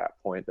knew at that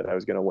point that I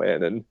was gonna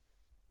win, and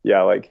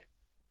yeah, like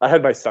I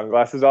had my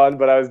sunglasses on,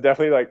 but I was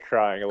definitely like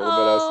crying a little bit.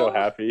 I was so Oh,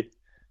 happy.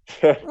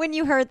 when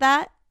you heard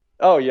that,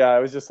 Oh yeah, I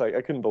was just like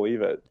I couldn't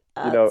believe it,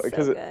 that's so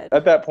because good.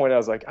 at that point I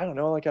was like, I don't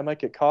know, like I might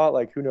get caught,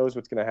 like who knows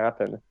what's gonna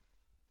happen.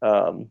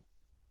 Um,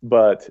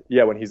 but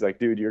yeah, when he's like,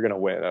 dude, you're gonna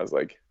win, I was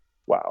like,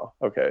 wow,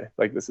 okay,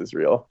 like this is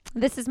real.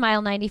 This is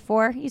mile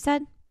 94, you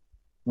said?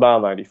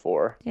 Mile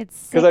 94,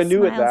 It's because I 6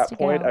 knew at miles that to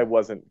point I go.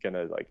 wasn't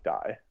gonna like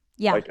die.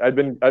 Yeah. Like I'd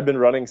been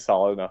running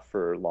solid enough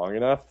for long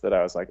enough that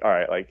I was like, all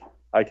right, like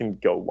I can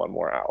go one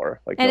more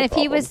hour, like And no if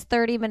he problem. was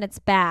 30 minutes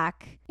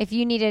back, if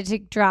you needed to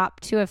drop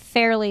to a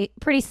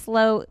pretty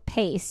slow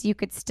pace, you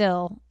could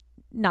still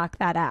knock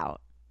that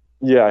out.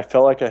 Yeah, I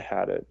felt like I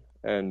had it.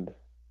 And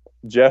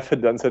Jeff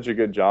had done such a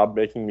good job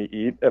making me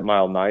eat at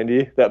mile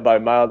 90 that by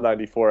mile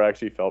 94 I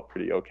actually felt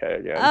pretty okay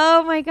again.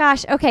 Oh my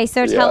gosh. Okay,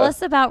 so tell Yeah.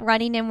 us about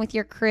running in with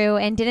your crew.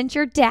 And didn't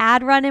your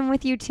dad run in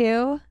with you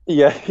too?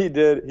 Yeah, he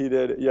did. He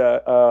did. Yeah.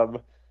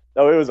 Oh,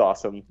 it was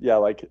awesome. Yeah,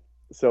 like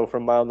so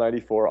from mile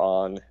 94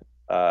 on,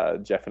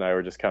 Jeff and I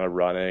were just kind of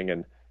running,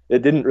 and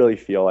it didn't really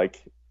feel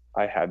like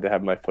I had to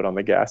have my foot on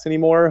the gas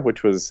anymore,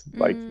 which was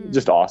like Mm.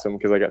 just awesome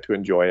because I got to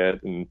enjoy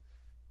it. And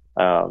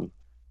um,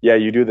 yeah,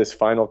 you do this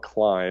final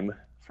climb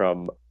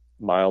from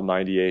mile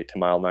 98 to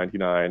mile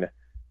 99,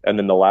 and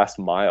then the last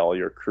mile,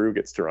 your crew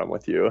gets to run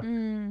with you.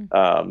 Mm.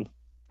 Um,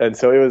 and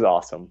so it was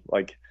awesome.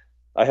 Like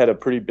I had a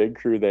pretty big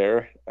crew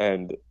there,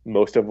 and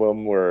most of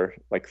them were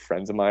like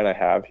friends of mine I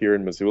have here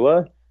in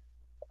Missoula.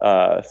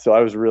 So I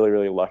was really,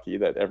 really lucky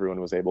that everyone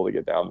was able to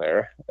get down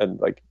there and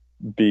like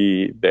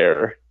be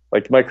there.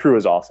 Like my crew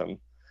was awesome.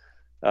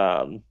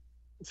 Um,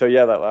 so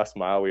yeah, that last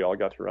mile we all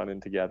got to run in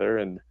together,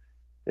 and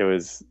it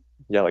was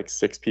yeah like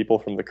 6 people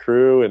from the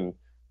crew and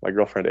my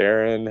girlfriend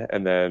Erin,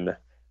 and then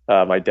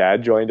my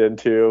dad joined in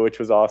too, which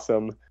was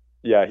awesome.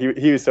 Yeah,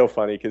 he was so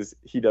funny because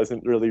he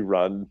doesn't really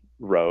run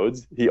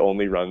roads. He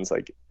only runs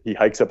like he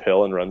hikes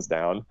uphill and runs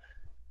down,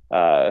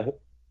 uh,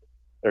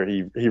 or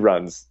he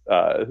runs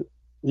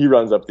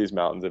up these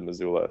mountains in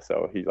Missoula.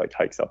 So he like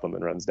hikes up them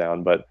and runs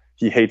down, but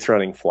he hates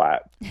running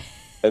flat.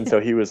 And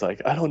so he was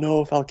like, I don't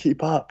know if I'll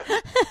keep up.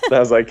 And I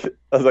was like,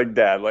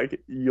 Dad,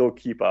 like you'll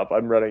keep up.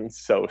 I'm running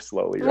so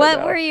slowly right now.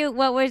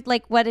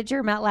 What did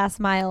your last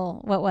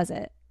mile, what was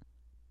it?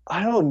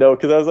 I don't know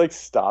because I was like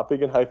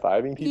stopping and high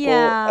fiving people.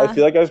 I Yeah.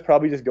 feel like I was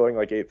probably just going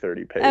like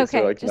 8:30 pace or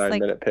Okay, like just 9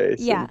 minute pace.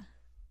 yeah. And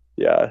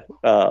Yeah.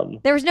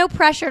 There was no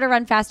pressure to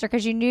run faster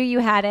because you knew you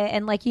had it,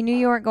 and like you knew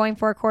you weren't going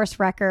for a course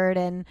record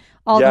and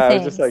all the Yeah, I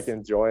was just like things.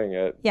 enjoying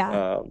it.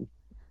 Yeah.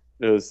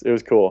 It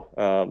was cool.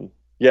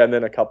 Yeah, and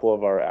then a couple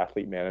of our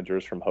athlete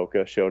managers from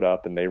Hoka showed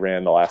up and they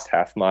ran the last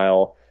half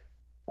mile.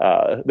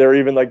 There were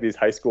even like these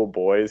high school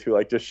boys who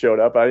like just showed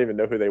up. I didn't even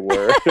know who they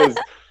were.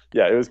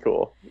 Yeah, it was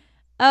cool.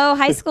 Oh,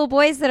 high school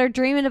boys that are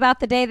dreaming about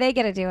the day they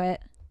get to do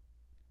it.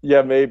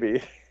 Yeah,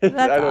 maybe. I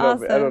That's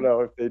don't know. I don't awesome.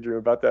 know if they drew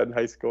about that in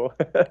high school.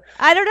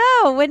 I don't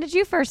know. When did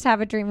you first have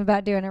a dream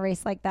about doing a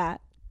race like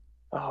that?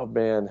 Oh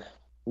man,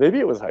 maybe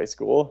it was high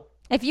school.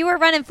 If you were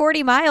running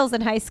 40 miles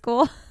in high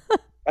school.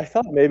 I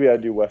thought maybe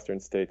I'd do Western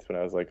States when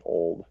I was like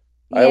old.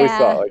 I always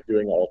thought Yeah. like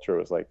doing ultra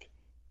was like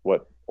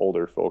what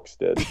older folks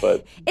did,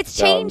 but It's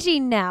um,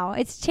 changing now.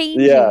 It's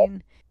yeah,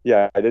 changing.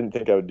 yeah, I didn't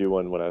think I would do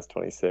one when I was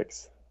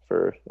 26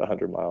 for a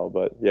 100 mile,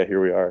 but yeah,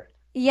 here we are.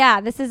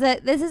 Yeah, this is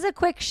a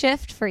quick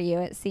shift for you,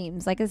 it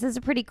seems. Like this is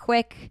a pretty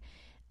quick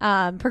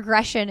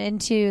progression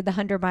into the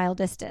 100-mile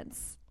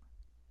distance.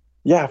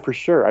 Yeah, for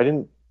sure.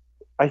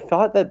 I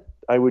thought that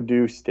I would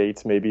do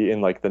states maybe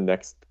in like the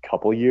next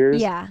couple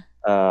years. Yeah.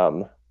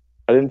 Um,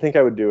 I didn't think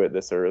I would do it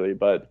this early,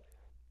 but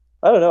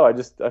I don't know.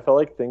 I felt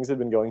like things had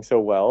been going so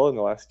well in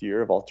the last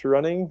year of ultra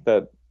running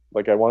that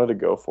like I wanted to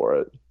go for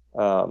it.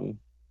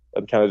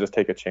 And kind of just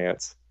take a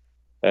chance.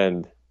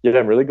 And yeah,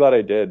 I'm really glad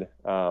I did.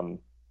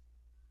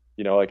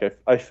 Like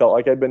I felt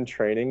like I'd been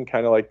training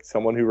kind of like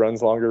someone who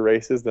runs longer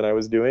races than I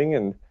was doing,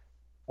 and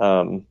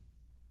um,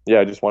 yeah,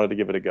 I just wanted to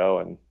give it a go,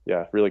 and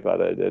yeah, really glad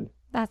that I did.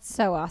 That's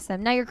so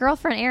awesome. Now your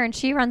girlfriend Erin,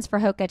 she runs for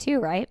Hoka too,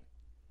 right?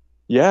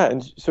 Yeah,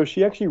 and so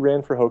she actually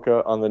ran for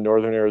Hoka on the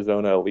Northern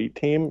Arizona elite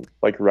team,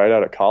 like right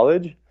out of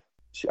college.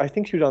 I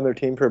think she was on their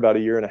team for about a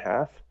year and a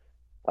half.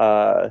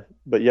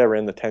 But yeah,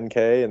 ran the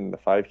 10K and the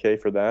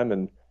 5K for them,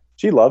 and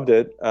she loved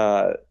it.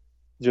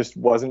 Just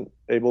wasn't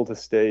able to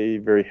stay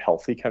very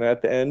healthy kind of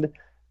at the end,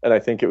 and I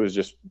think it was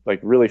just like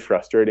really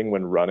frustrating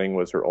when running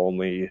was her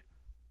only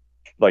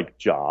like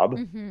job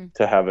Mm-hmm.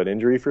 to have an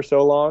injury for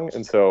so long.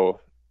 And so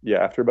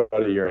yeah, after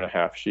about a year and a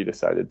half, she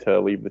decided to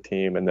leave the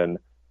team and then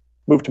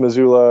moved to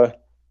Missoula.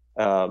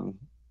 Um,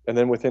 and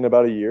then within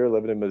about a year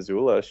living in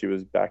Missoula, she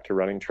was back to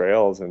running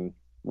trails and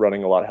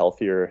running a lot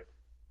healthier.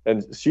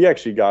 And she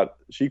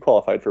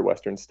qualified for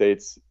Western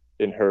States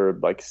in her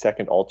like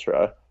second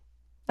ultra.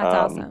 That's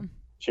Um, awesome.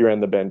 she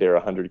ran the Bandera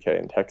 100K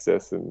in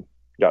Texas and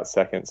got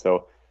second.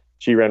 So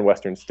she ran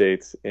Western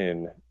States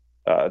in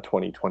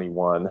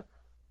 2021,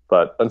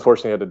 but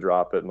unfortunately had to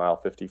drop at mile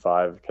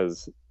 55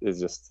 because it's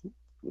just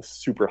a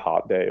super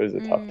hot day. It was a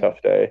tough, Mm.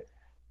 tough day.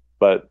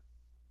 But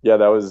yeah,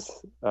 that was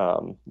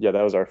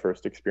our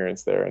first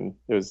experience there, and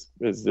it was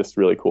just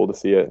really cool to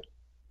see it.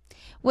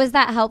 Was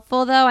that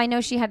helpful though? I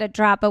know she had to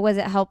drop, but was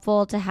it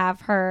helpful to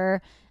have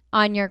her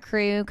on your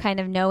crew, kind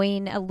of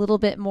knowing a little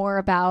bit more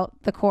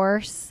about the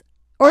course?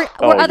 Or were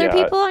Oh other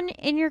yeah, people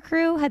in your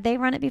crew? Had they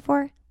run it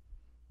before?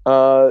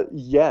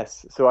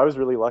 yes. So I was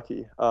really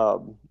lucky.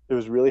 It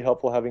was really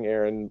helpful having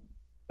Aaron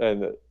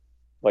and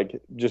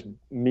like just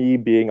me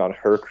being on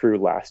her crew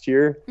last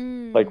year.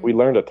 Like we Mm.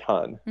 learned a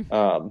ton.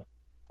 Hmm.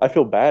 I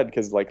feel bad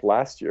because like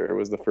last year it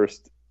was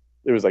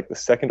like the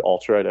second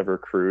ultra I'd ever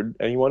crewed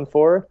anyone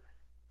for,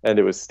 and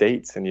it was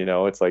states, and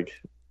it's like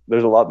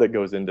there's a lot that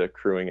goes into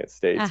crewing at Uh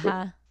states with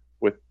huh.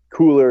 with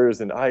coolers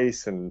and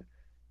ice, and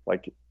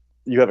like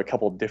you have a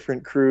couple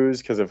different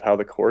crews because of how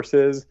the course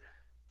is.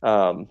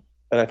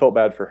 And I felt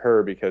bad for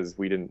her because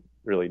we didn't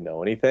really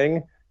know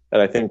anything. And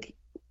I think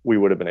we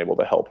would have been able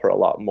to help her a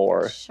lot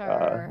more the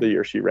Sure.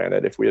 year she ran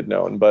it if we had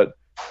known. But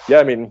yeah,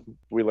 I mean,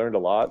 we learned a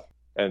lot,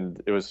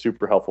 and it was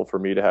super helpful for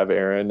me to have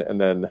Aaron. And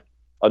then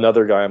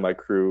another guy on my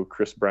crew,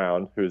 Chris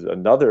Brown, who's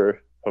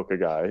another Hoka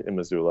guy in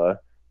Missoula.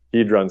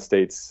 He'd run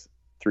states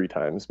 3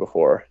 times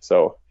before.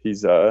 So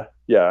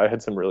yeah, I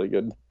had some really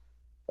good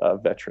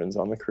veterans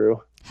on the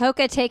crew.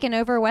 Hoka taking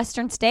over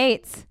Western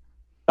States.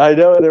 I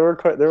know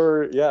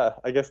yeah,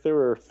 I guess there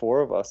were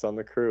 4 of us on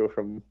the crew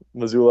from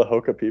Missoula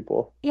Hoka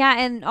people. Yeah,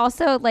 and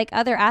also like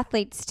other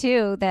athletes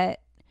too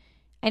that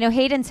I know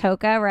Hayden's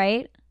Hoka,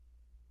 right?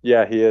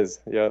 Yeah, he is.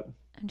 Yeah.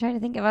 I'm trying to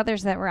think of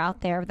others that were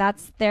out there.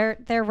 That's they're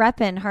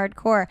repping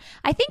hardcore.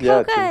 I think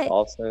Yeah, Tim Hoka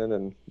Paulson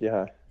and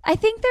yeah. I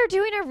think they're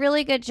doing a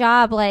really good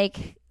job.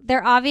 Like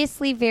they're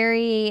obviously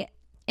very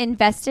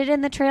invested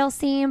in the trail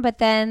scene, but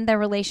then the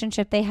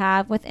relationship they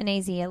have with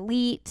NAZ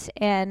Elite,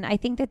 and I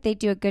think that they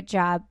do a good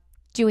job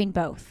doing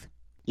both.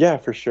 Yeah,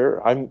 for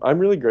sure. I'm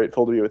really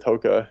grateful to be with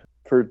Hoka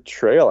for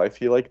trail. I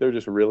feel like they're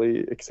just really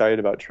excited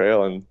about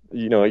trail, and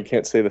you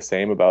can't say the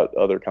same about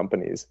other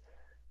companies.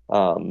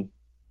 Um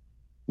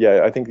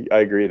yeah, I think I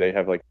agree. They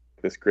have like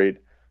this great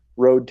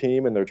road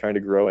team, and they're trying to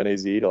grow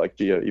NAZ to like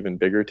be an even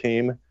bigger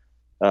team.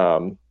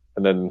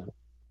 And then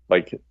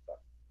like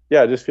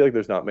yeah, I just feel like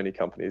there's not many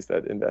companies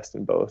that invest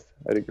in both.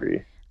 I'd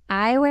agree.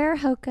 I wear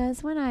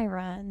Hokas when I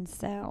run,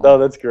 so Oh,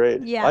 that's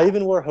great. I yeah,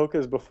 even wore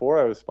Hoka's before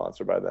I was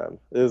sponsored by them.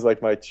 It was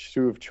like my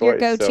shoe of your choice.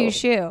 go-to So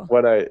shoe.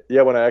 when I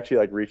actually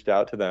like reached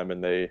out to them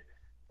and they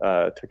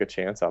took a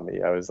chance on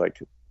me, I was like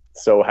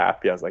so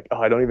happy. I was like,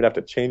 oh, I don't even have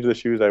to change the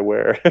shoes I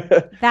wear.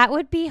 That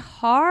would be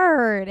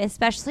hard,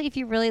 especially if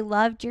you really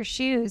loved your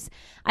shoes.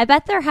 I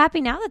bet they're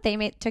happy now that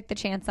they took the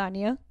chance on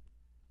you.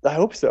 I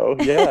hope so.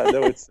 Yeah,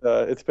 no,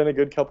 it's been a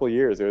good couple of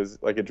years. It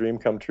was like a dream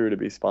come true to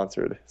be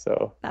sponsored.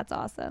 So That's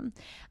awesome.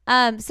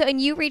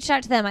 And you reached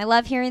out to them. I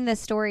love hearing the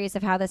stories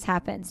of how this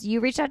happens. You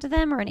reached out to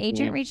them or an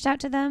agent reached out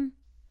to them?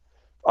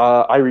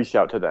 I reached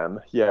out to them.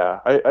 Yeah,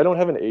 I don't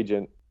have an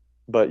agent,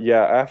 but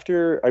yeah,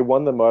 after I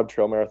won the Moab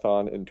Trail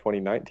Marathon in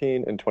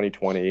 2019 and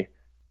 2020,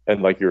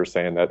 and like you were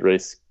saying, that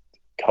race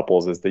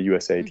couples is the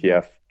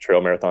USATF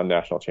Trail Marathon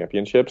National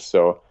Championships.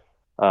 So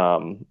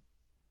um,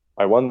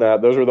 I won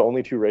that. Those were the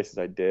only two races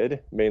I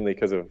did, mainly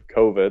because of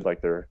COVID.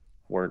 Like there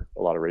weren't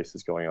a lot of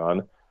races going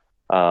on.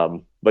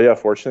 But yeah,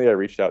 fortunately, I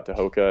reached out to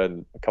Hoka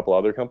and a couple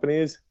other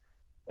companies,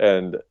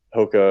 and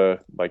Hoka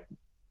like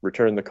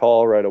returned the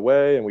call right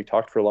away, and we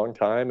talked for a long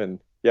time. And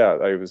yeah,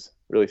 I was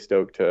really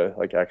stoked to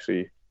like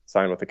actually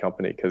sign with the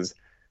company because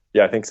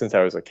yeah, I think since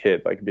I was a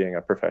kid, like being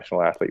a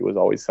professional athlete was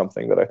always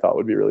something that I thought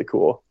would be really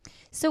cool.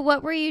 So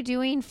what were you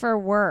doing for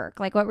work?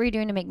 Like what were you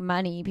doing to make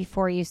money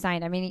before you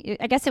signed? I mean,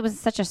 I guess it was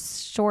such a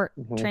short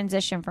Mhm.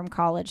 transition from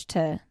college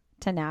to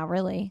now,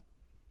 really.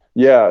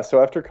 Yeah,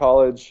 so after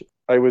college,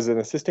 I was an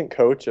assistant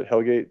coach at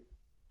Hellgate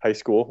High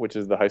School, which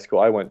is the high school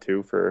I went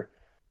to for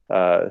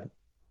uh,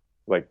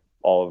 like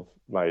all of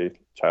my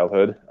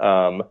childhood.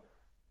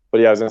 But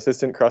yeah, I was an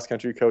assistant cross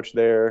country coach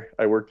there.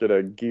 I worked at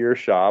a gear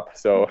shop.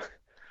 So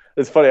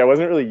it's funny, I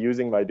wasn't really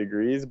using my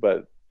degrees,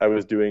 but I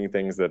was doing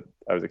things that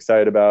I was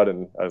excited about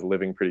and I was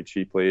living pretty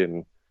cheaply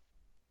and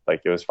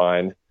like it was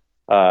fine.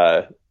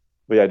 Uh,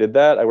 but yeah, I did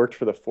that. I worked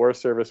for the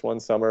Forest Service one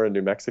summer in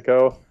New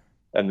Mexico.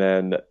 And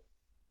then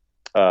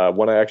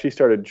when I actually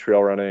started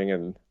trail running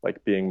and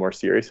like being more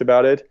serious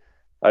about it,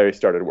 I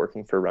started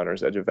working for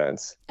Runner's Edge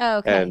events. Oh,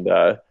 okay.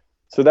 And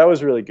so that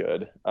was really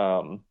good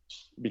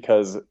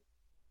because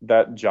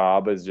that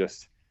job is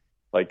just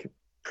like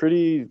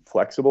pretty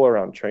flexible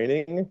around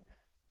training.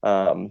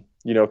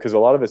 Because a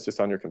lot of it's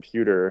just on your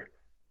computer,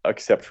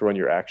 except for when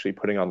you're actually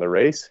putting on the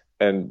race.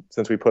 And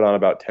since we put on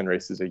about 10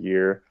 races a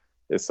year,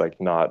 it's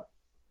like not,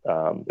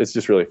 it's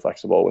just really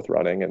flexible with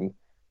running. And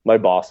my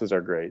bosses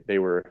are great.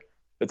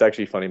 It's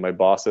actually funny. My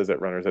bosses at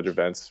Runner's Edge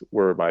events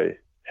were my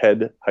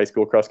head high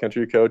school cross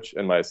country coach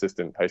and my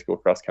assistant high school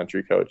cross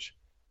country coach.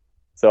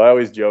 So I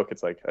always joke,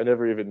 it's like I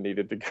never even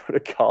needed to go to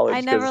college.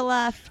 I never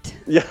left.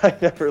 Yeah, I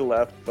never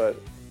left, but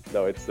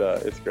no, it's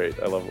great.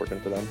 I love working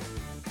for them.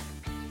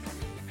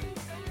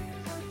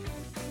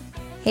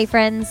 Hey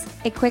friends,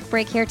 a quick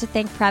break here to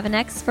thank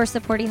Previnex for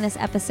supporting this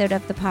episode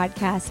of the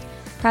podcast.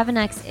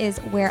 Previnex is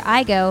where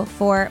I go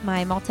for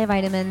my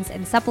multivitamins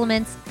and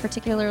supplements,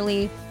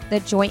 particularly the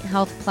Joint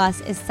Health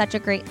Plus is such a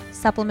great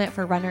supplement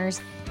for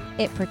runners.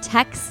 It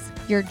protects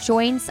your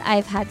joints.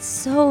 I've had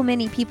so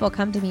many people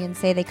come to me and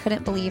say they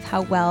couldn't believe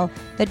how well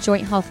the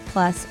Joint Health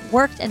Plus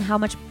worked and how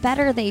much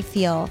better they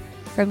feel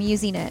from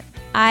using it.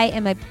 I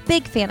am a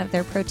big fan of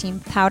their protein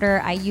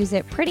powder. I use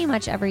it pretty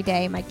much every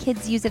day. My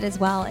kids use it as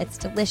well. It's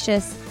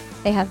delicious.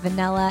 They have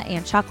vanilla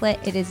and chocolate.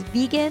 It is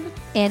vegan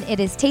and it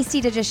is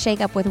tasty to just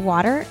shake up with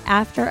water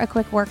after a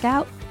quick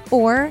workout,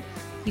 or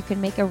you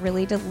can make a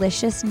really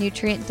delicious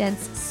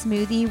nutrient-dense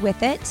smoothie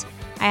with it.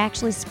 I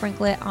actually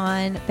sprinkle it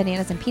on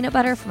bananas and peanut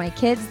butter for my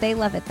kids. They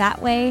love it that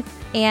way.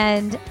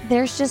 And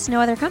there's just no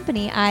other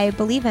company I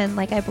believe in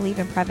like I believe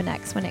in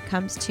Previnex when it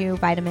comes to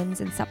vitamins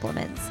and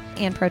supplements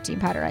and protein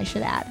powder, I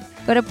should add.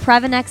 Go to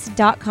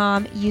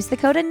Previnex.com, use the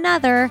code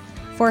ANOTHER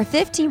for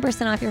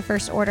 15% off your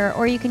first order,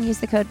 or you can use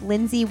the code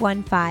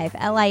Lindsey15,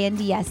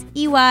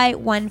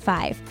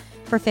 LINDSEY15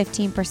 for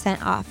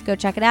 15% off. Go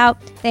check it out.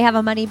 They have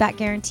a money back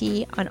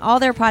guarantee on all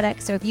their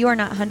products, so if you are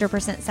not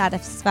 100%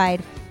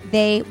 satisfied,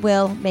 they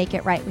will make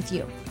it right with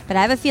you. But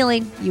I have a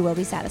feeling you will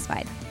be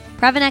satisfied.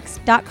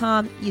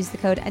 Previnex.com, use the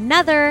code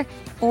ANOTHER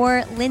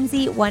or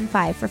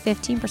Lindsey15 for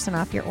 15%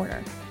 off your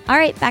order. All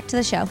right, back to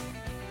the show.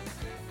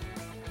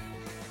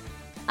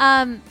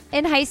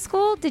 In high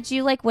school, did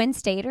you like win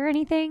state or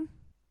anything?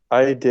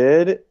 I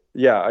did.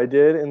 Yeah, I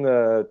did in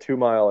the 2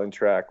 mile in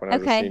track when I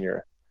was a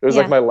senior. It was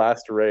like my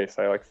last race.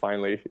 I like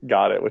finally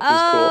got it, which is cool.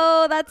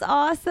 Oh, that's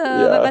awesome.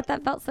 I bet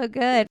that felt so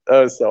good. That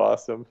was so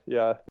awesome.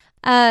 Yeah.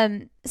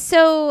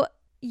 So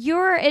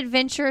your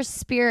adventurous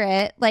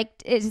spirit, like,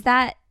 is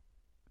that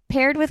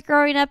paired with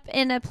growing up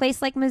in a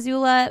place like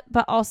Missoula,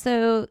 but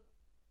also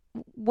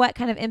what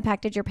kind of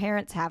impact did your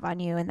parents have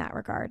on you in that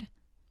regard?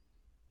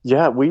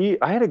 Yeah,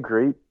 I had a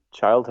great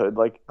childhood.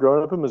 Like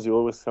growing up in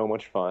Missoula was so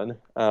much fun.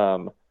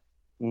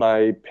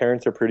 My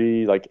parents are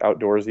pretty like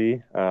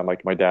outdoorsy.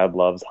 Like my dad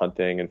loves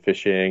hunting and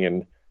fishing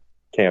and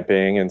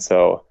camping. And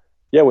so,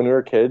 yeah, when we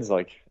were kids,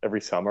 like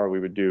every summer we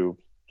would do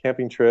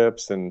camping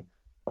trips and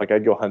like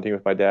I'd go hunting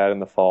with my dad in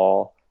the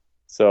fall.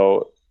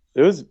 So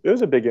it was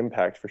a big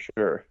impact for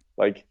sure.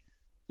 Like,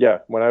 yeah,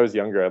 when I was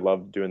younger, I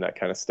loved doing that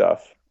kind of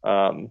stuff.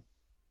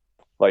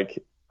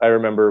 Like I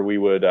remember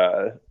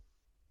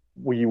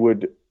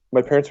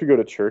my parents would go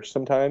to church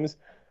sometimes,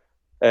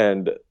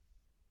 and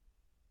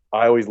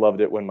I always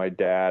loved it when my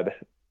dad,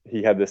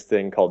 he had this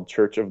thing called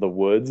Church of the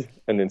Woods,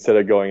 and instead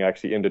of going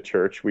actually into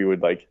church, we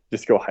would like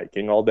just go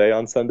hiking all day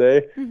on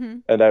Sunday. Mm-hmm.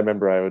 And I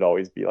remember I would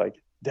always be like,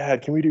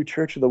 Dad, can we do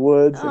Church of the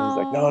Woods? And he's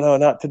like, no, Oh, no,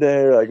 not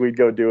today. Or like we'd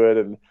go do it.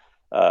 And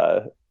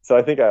so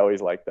I think I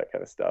always liked that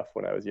kind of stuff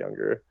when I was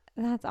younger.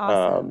 that's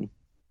awesome. Um,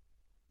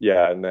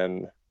 yeah, and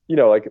then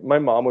like my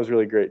mom was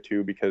really great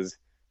too because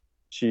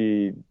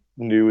she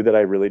knew that I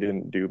really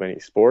didn't do many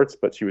sports,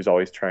 but she was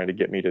always trying to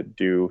get me to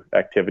do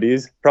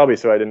activities, probably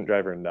so I didn't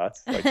drive her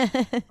nuts, like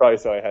probably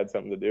so I had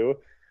something to do.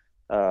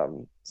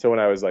 So when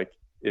I was like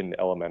in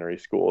elementary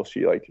school,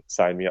 she like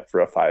signed me up for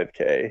a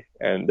 5K,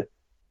 and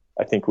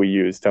I think we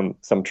used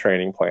some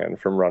training plan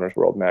from Runner's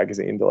World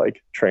magazine to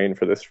like train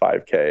for this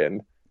 5K.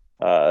 And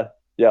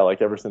yeah,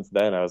 like ever since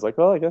then, I was like,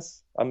 well, I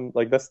guess I'm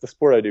like that's the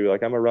sport I do.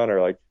 Like I'm a runner,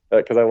 like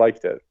because I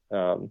liked it.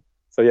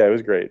 So yeah, it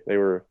was great.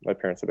 My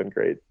parents have been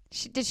great.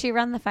 Did she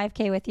run the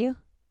 5K with you?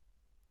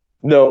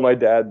 No, my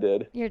dad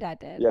did. Your dad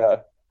did. Yeah,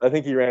 I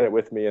think he ran it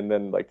with me, and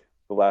then like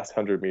the last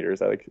 100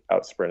 meters, I like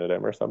out sprinted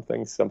him or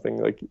something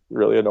like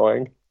really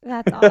annoying.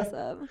 That's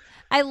awesome.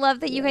 I love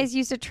that you Yeah. guys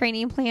used a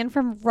training plan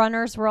from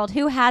Runner's World.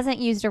 Who hasn't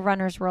used a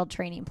Runner's World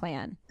training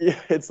plan? Yeah,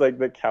 it's like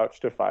the couch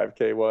to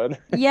 5K one.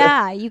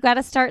 Yeah, you got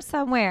to start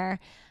somewhere.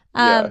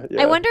 Yeah, I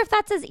yeah. wonder if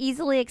that's as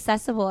easily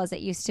accessible as it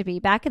used to be.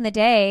 Back in the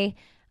day,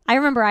 I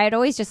remember I'd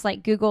always just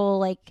like Google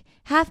like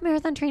half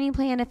marathon training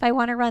plan if I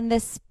want to run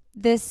this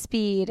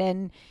speed,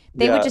 and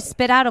they would Yeah. just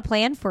spit out a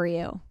plan for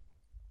you.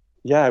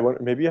 Yeah, I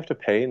wonder, maybe you have to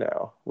pay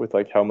now with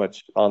like how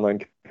much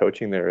online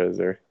coaching there is,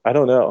 or I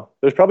don't know.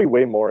 There's probably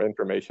way more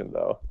information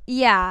though.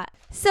 Yeah.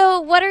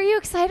 So, what are you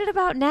excited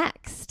about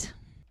next?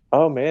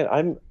 Oh man,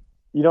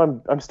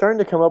 I'm starting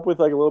to come up with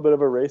like a little bit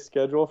of a race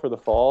schedule for the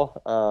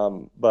fall.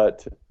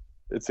 But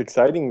it's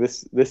exciting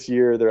this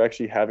year they're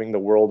actually having the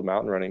World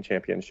Mountain Running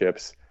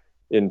Championships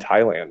in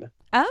Thailand.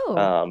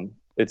 Oh,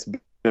 It's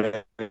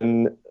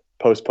been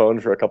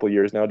postponed for a couple of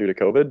years now due to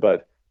COVID,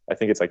 but I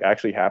think it's like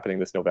actually happening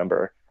this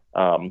November.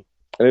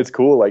 And it's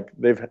cool. Like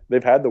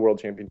they've had the World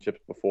Championships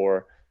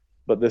before,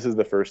 but this is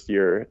the first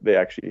year they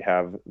actually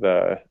have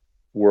the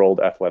World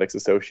Athletics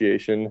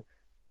Association,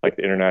 like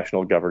the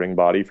international governing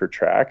body for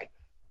track,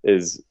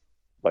 is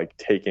like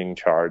taking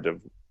charge of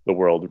the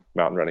World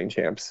Mountain Running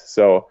Champs.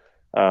 So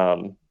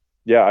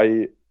yeah,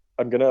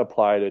 I'm gonna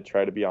apply to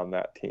try to be on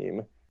that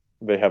team.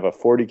 They have a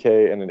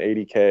 40K and an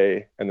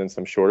 80K and then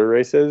some shorter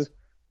races,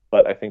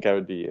 but I think I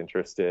would be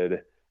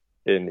interested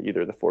in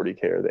either the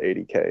 40K or the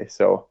 80K.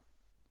 So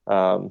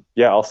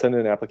yeah, I'll send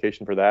in an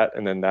application for that,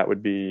 and then that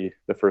would be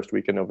the first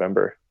week in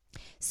November.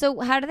 so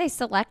how do they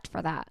select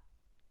for that?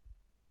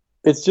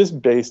 It's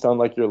just based on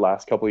like your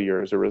last couple of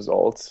years of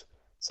results.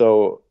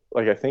 So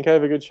like I think I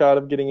have a good shot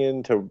of getting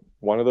into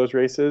one of those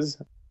races.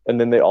 And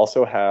then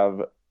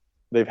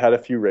they've had a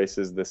few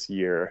races this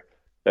year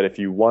that if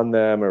you won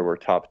them or were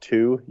top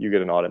two, you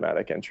get an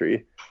automatic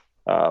entry.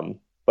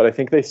 But I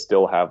think they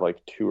still have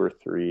like two or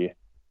three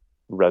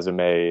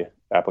resume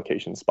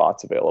application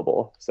spots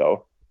available.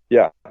 So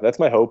yeah, that's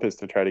my hope, is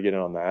to try to get in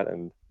on that.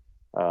 And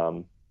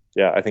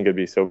yeah, I think it'd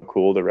be so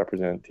cool to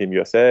represent Team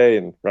USA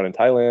and run in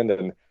Thailand.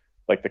 And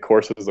like the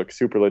courses look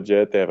super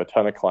legit. They have a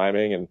ton of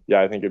climbing, and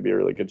yeah, I think it'd be a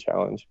really good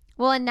challenge.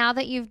 Well, and now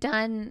that you've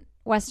done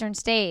Western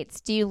States,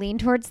 do you lean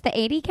towards the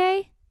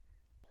 80K?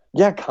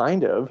 Yeah,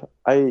 kind of.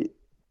 It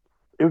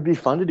would be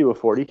fun to do a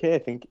 40K. I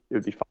think it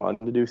would be fun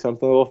to do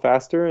something a little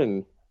faster,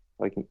 and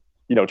like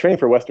training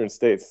for Western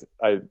States,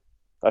 I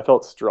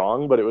felt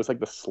strong, but it was like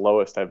the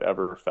slowest I've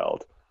ever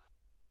felt.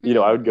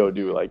 I would go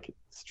do Mhm. like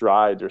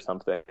strides or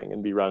something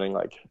and be running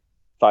like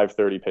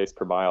 5:30 pace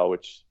per mile,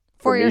 which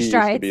for For me your used to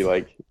strides. be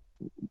like,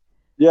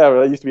 yeah,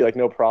 well, that used to be like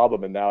no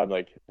problem. And now I'm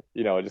like,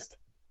 just a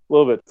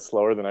little bit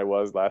slower than I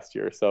was last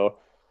year. So,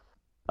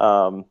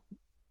 um,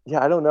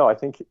 yeah, I don't know. I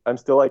think I'm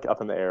still like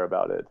up in the air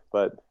about it,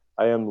 but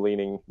I am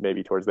leaning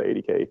maybe towards the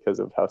 80K because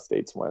of how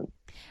states went.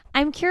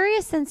 I'm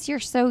curious, since you're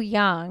so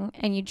young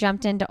and you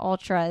jumped into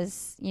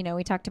ultras,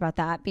 we talked about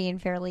that being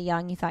fairly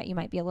young. You thought you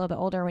might be a little bit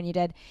older when you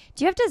did.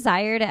 Do you have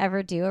desire to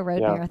ever do a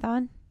road Yeah.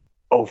 marathon?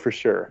 Oh, for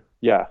sure.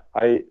 Yeah.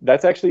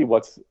 That's actually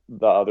what's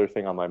the other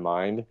thing on my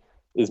mind,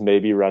 is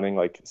maybe running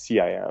like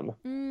CIM.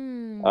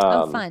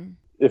 Oh, Um, fun.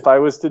 if I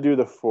was to do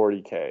the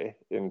 40K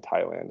in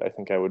Thailand, I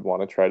think I would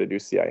want to try to do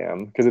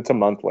CIM because it's a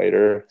month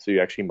later, so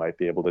you actually might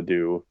be able to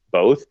do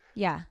both.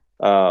 Yeah.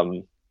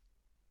 Um,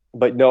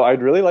 but no,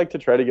 I'd really like to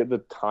try to get the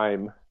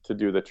time to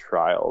do the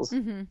trials.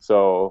 Mm-hmm.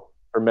 So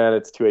for men,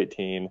 it's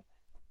 2:18,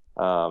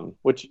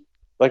 which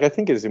like I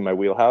think is in my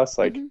wheelhouse.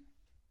 Like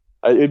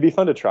Mm-hmm. it'd be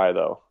fun to try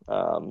though,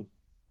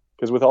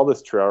 because with all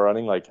this trail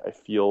running, like I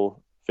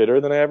feel fitter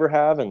than I ever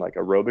have and like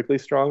aerobically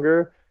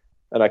stronger.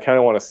 And I kind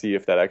of want to see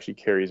if that actually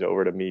carries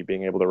over to me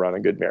being able to run a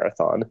good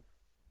marathon.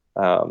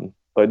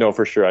 But no,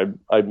 for sure,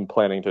 I'm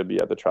planning to be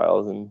at the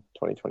trials in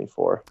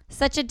 2024.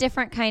 Such a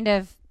different kind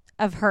of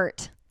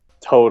hurt.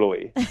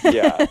 Totally.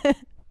 Yeah.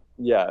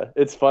 Yeah.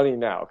 It's funny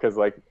now because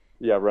like,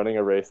 yeah, running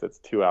a race that's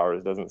 2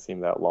 hours doesn't seem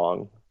that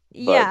long. But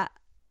Yeah.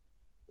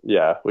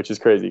 yeah, which is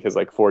crazy because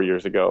like 4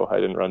 years ago, I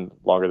didn't run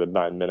longer than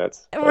 9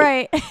 minutes. But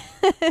Right.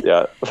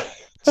 yeah.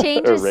 or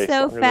Changes race so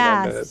longer than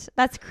 9 minutes. fast.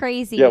 That's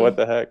crazy. Yeah, what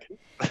the heck?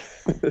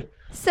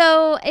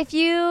 So if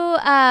you,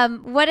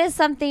 what is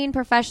something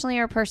professionally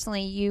or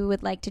personally you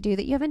would like to do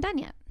that you haven't done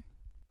yet?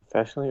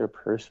 Professionally or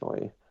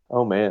personally?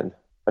 Oh man,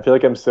 I feel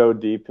like I'm so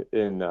deep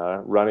in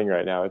running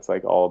right now. It's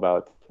like all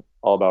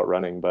about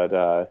running.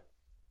 But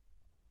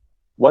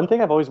one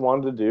thing I've always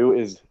wanted to do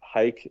is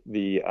hike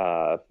the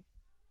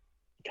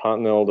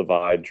Continental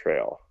Divide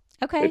Trail.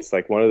 Okay. It's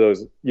like one of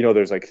those,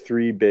 there's like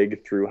three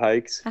big through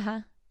hikes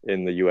Uh-huh.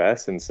 in the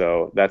US. And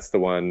so that's the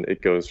one.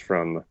 It goes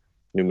from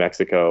New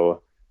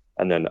Mexico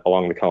and then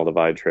along the Continental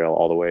Divide Trail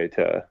all the way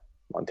to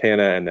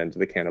Montana and then to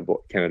the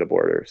Canada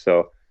border.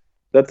 So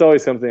that's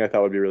always something I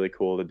thought would be really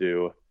cool to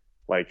do,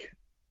 like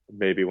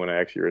maybe when I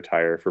actually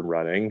retire from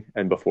running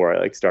and before I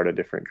like start a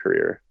different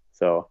career.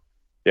 So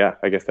yeah,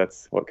 I guess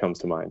that's what comes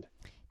to mind.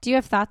 Do you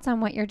have thoughts on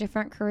what your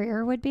different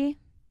career would be?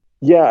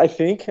 Yeah, I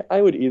think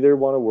I would either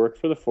want to work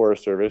for the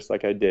Forest Service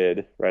like I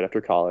did right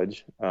after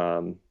college.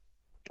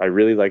 I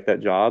really like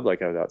that job.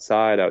 Like I was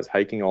outside, I was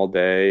hiking all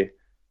day.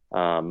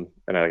 And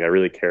I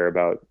really care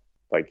about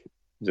like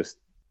just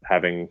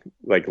having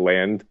like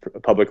land,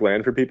 public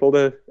land for people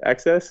to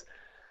access.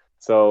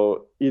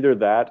 So either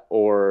that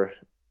or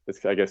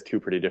it's, I guess, two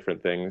pretty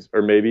different things.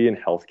 Or maybe in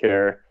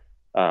healthcare.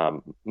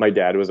 My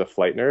dad was a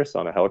flight nurse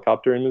on a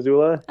helicopter in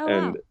Missoula, Oh, wow.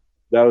 and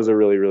that was a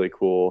really, really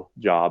cool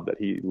job that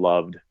he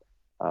loved.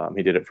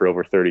 He did it for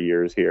over 30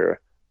 years here.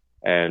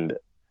 And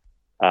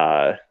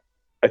I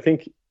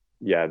think,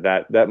 yeah,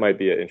 that might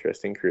be an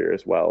interesting career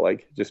as well.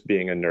 Like just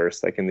being a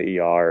nurse, like in the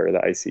ER or the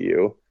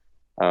ICU.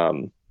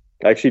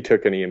 I actually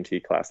took an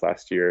EMT class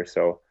last year,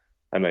 so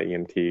I'm an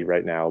EMT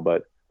right now,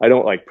 but I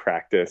don't like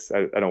practice.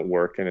 I don't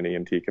work in an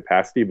EMT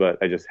capacity, but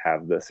I just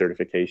have the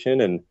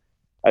certification and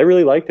I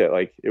really liked it.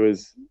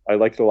 I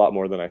liked it a lot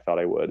more than I thought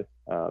I would,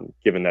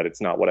 given that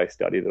it's not what I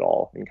studied at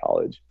all in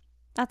college.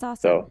 That's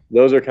awesome. So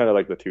those are kind of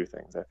like the two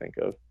things I think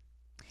of.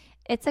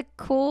 It's a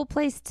cool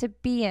place to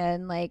be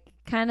in, like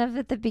kind of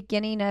at the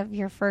beginning of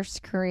your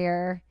first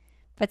career,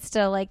 but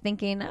still like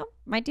thinking, oh,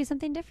 might do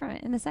something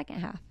different in the second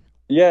half.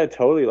 Yeah,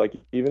 totally. Like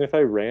even if I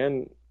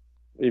ran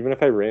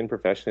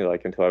professionally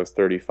like until I was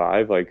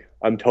 35, like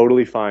I'm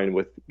totally fine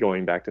with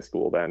going back to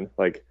school then.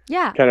 Like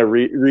Yeah. kind of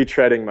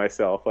retreading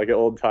myself like an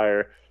old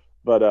tire.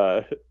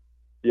 But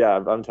yeah,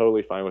 I'm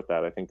totally fine with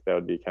that. I think that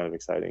would be kind of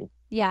exciting.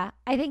 Yeah.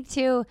 I think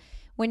too,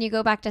 when you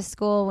go back to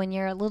school, when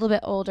you're a little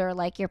bit older,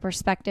 like your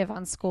perspective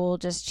on school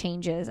just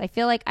changes. I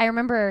feel like I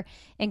remember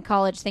in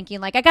college thinking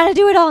like, I got to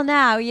do it all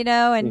now,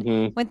 and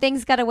Hmm. when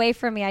things got away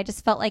from me, I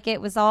just felt like it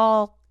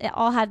all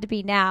had to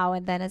be now.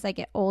 And then as I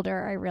get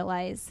older, I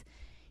realize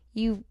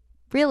you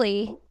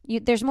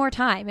there's more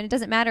time and it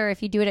doesn't matter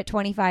if you do it at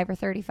 25 or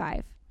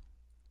 35.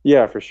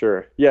 Yeah, for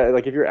sure. Yeah,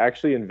 like if you're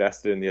actually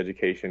invested in the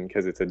education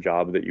because it's a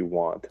job that you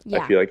want, I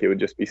Yeah. feel like it would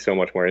just be so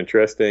much more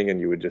interesting and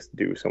you would just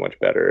do so much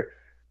better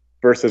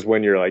versus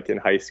when you're like in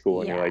high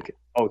school and you're Yeah. like,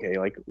 okay,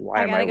 like why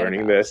I am got I to go to learning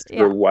college. this? For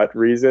Yeah. what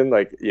reason?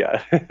 Like,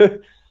 yeah.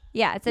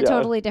 Yeah. It's a Yeah,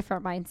 totally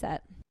different mindset.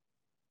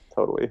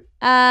 totally.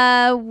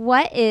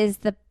 What is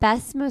the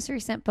best, most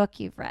recent book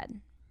you've read?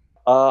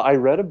 I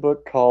read a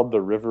book called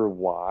The River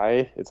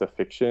Why. It's a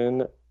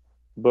fiction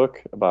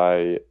book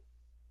by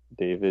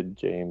David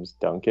James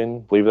Duncan. I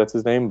believe that's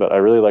his name, but I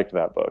really liked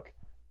that book.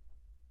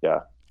 Yeah.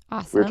 We were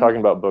Awesome. talking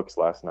about books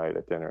last night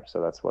at dinner, so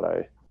that's what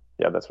I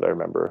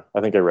remember. I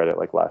think I read it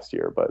like last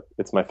year, but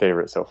it's my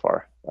favorite so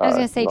far, I was going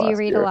to in say, the do you last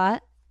read a year.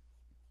 lot?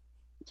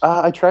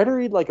 I try to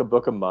read like a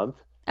book a month,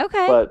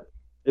 Okay. but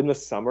in the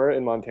summer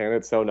in Montana,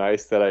 it's so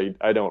nice that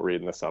I don't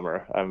read in the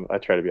summer. I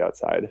try to be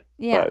outside,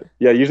 Yeah. but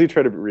yeah, I usually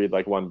try to read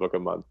like one book a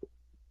month,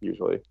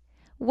 usually.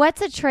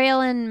 What's a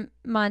trail in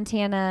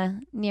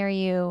Montana near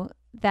you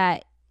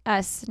that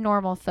us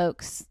normal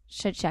folks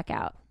should check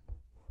out?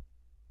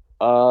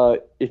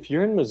 If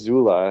you're in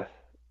Missoula,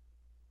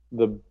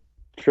 the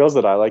trails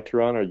that I like to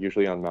run are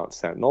usually on Mount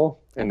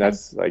Sentinel, and Okay.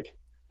 that's like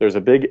there's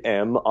a big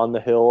M on the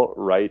hill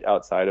right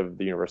outside of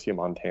the University of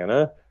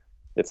Montana.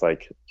 It's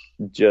like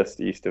just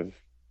east of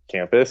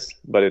campus,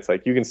 but it's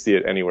like you can see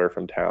it anywhere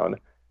from town.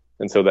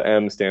 And so the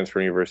M stands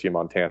for University of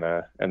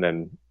Montana, and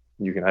then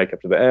you can hike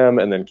up to the M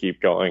and then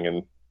keep going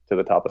and to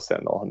the top of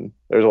Sentinel. And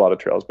there's a lot of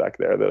trails back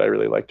there that I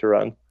really like to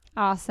run.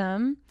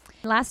 Awesome.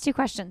 Last two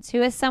questions.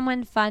 Who is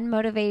someone fun,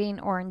 motivating,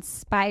 or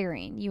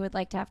inspiring you would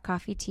like to have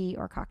coffee, tea,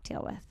 or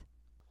cocktail with?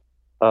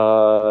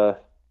 Uh,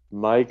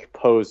 Mike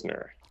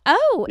Posner.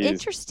 Oh, He's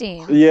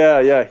interesting.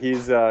 yeah,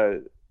 he's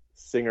a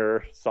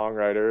singer,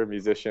 songwriter,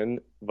 musician,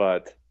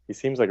 but he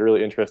seems like a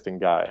really interesting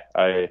guy.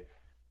 I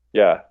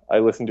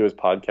listened to his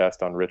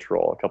podcast on Rich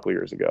Roll a couple of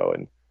years ago,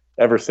 and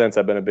ever since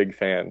I've been a big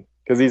fan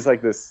because he's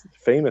like this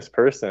famous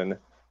person.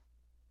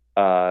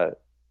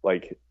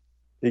 Like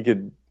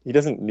he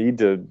doesn't need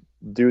to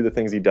do the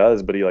things he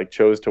does, but he like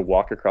chose to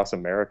walk across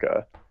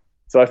America.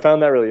 So I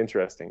found that really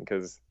interesting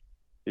because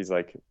he's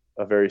like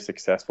a very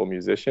successful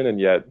musician, and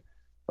yet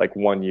like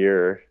one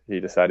year he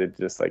decided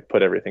to just like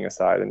put everything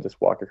aside and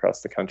just walk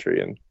across the country.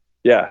 And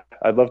yeah,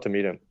 I'd love to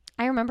meet him.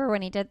 I remember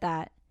when he did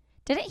that.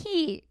 Didn't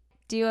he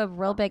do a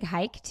real big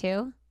hike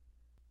too?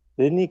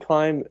 Didn't he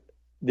climb?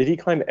 did he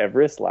climb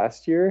Everest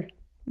last year?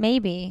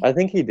 Maybe. I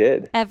think he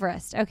did.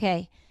 Everest.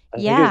 Okay. I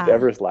think it was Yeah.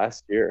 Everest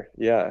last year.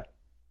 Yeah.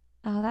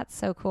 Oh, that's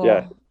so Yeah.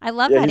 cool. I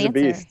love Yeah, that he's a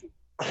answer. beast.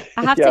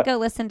 I have to Yeah. go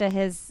listen to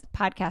his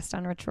podcast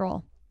on Rich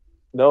Roll.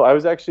 No, I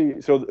was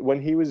actually, so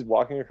when he was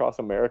walking across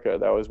America,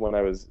 that was when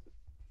I was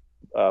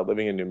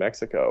living in New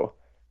Mexico.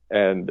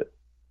 And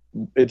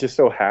it just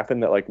so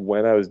happened that like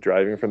when I was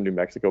driving from New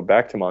Mexico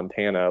back to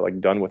Montana, like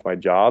done with my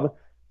job,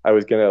 I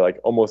was gonna like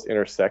almost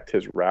intersect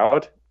his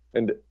route.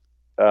 And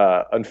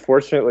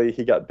unfortunately,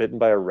 he got bitten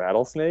by a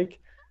rattlesnake.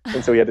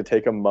 And so he had to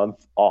take a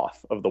month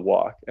off of the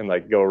walk and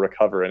like go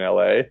recover in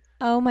LA.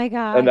 Oh my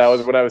And that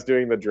was gosh. when I was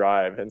doing the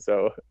drive. And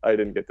so I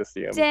didn't get to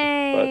see him. But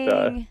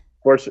Dang.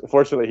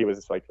 fortunately, he was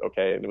just like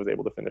okay and was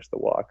able to finish the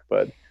walk.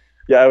 But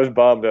yeah, I was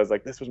bummed. I was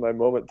like, this was my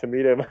moment to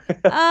meet him.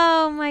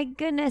 Oh my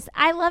goodness.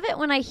 I love it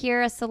when I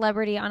hear a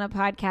celebrity on a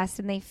podcast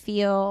and they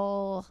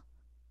feel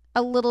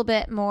a little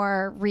bit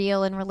more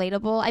real and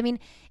relatable. I mean,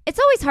 it's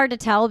always hard to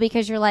tell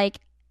because you're like,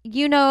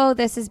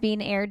 this is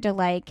being aired to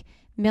like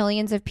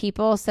millions of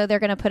people, so they're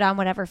going to put on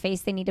whatever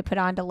face they need to put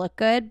on to look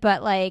good,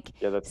 but like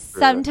Yeah, that's true.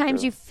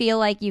 sometimes you feel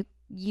like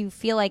you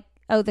feel like,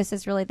 oh, this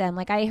is really them.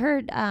 Like I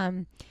heard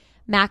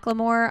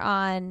Macklemore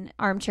on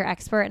Armchair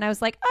Expert and I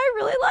was like, I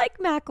really like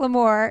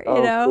Macklemore,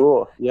 Oh,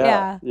 cool.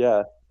 Yeah.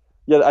 Yeah,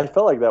 I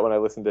felt like that when I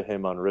listened to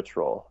him on Rich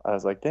Roll. I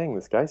was like, dang,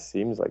 this guy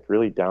seems like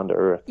really down to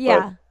earth.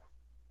 Yeah.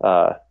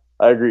 But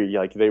I agree.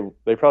 Like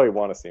they probably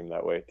want to seem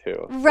that way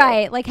too.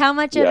 Right. Like how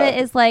much of Yeah.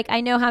 it is like, I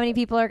know how many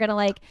people are going to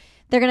like,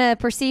 they're going to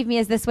perceive me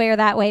as this way or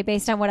that way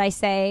based on what I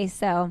say.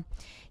 So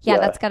yeah.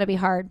 That's got to be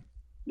hard.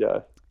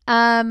 Yeah.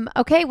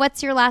 Okay.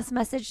 What's your last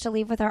message to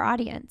leave with our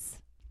audience?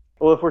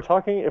 Well, if we're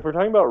talking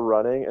about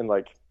running and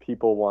like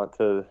people want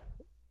to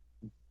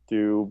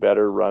do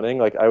better running,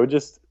 like I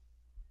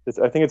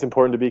think it's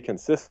important to be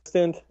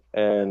consistent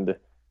and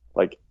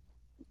like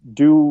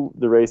do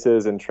the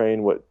races and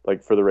train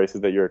for the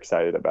races that you're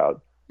excited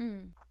about.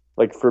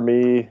 Like for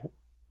me,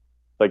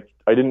 like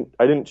I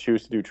didn't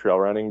choose to do trail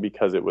running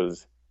because it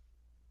was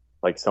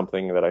like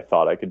something that I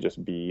thought I could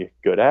just be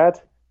good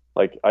at.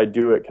 Like I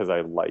do it because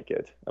I like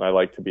it and I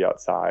like to be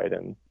outside,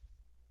 and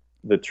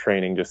the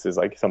training just is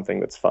like something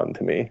that's fun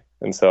to me.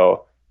 And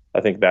so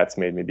I think that's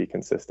made me be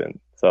consistent.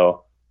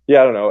 So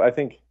yeah, I don't know. I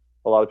think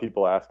a lot of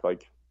people ask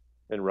like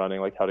in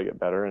running, like how to get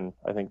better. And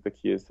I think the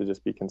key is to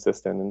just be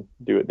consistent and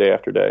do it day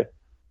after day.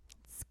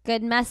 It's a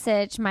good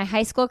message. My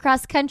high school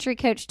cross country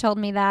coach told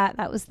me that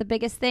was the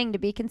biggest thing, to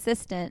be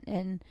consistent.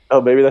 And oh,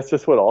 maybe that's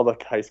just what all the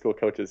high school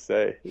coaches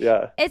say.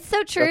 Yeah. it's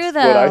so true That's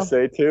though. what I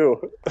say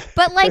too.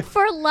 But like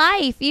for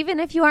life, even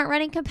if you aren't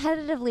running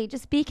competitively,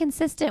 just be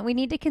consistent. We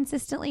need to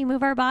consistently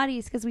move our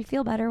bodies because we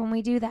feel better when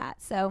we do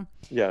that. So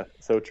Yeah,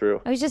 so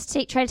true. I was just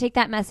try to take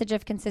that message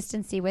of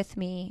consistency with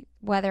me,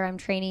 whether I'm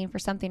training for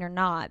something or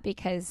not,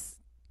 because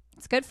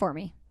it's good for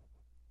me.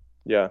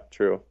 Yeah,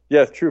 true.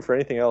 Yeah, it's true for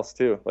anything else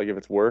too. Like if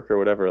it's work or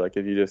whatever, like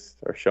if you just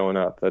are showing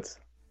up, that's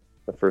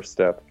the first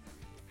step.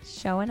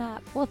 Showing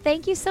up. Well,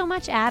 thank you so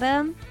much,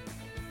 Adam.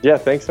 Yeah,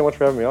 thanks so much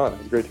for having me on. It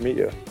was great to meet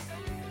you.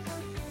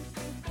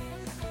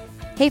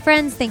 Hey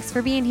friends, thanks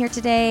for being here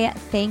today.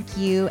 Thank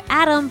you,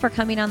 Adam, for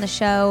coming on the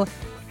show.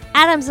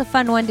 Adam's a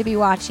fun one to be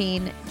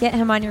watching. Get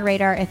him on your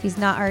radar if he's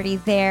not already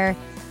there.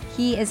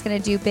 He is going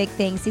to do big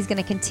things. He's going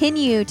to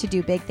continue to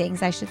do big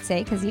things, I should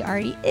say, because he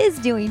already is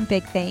doing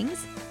big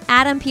things.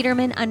 Adam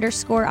Peterman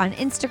 _ on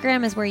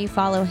Instagram is where you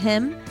follow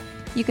him.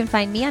 You can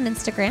find me on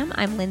Instagram.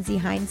 I'm Lindsay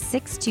Hine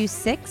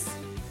 626,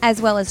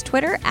 as well as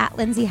Twitter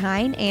 @Lindsay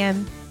Hine.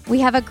 And we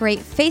have a great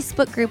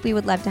Facebook group we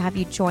would love to have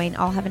you join.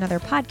 I'll have another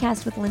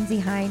podcast with Lindsay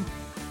Hine.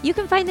 You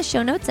can find the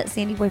show notes at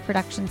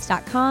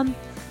sandyboyproductions.com.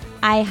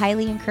 I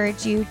highly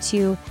encourage you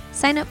to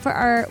sign up for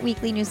our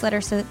weekly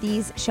newsletter so that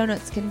these show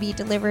notes can be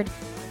delivered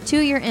to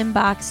your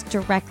inbox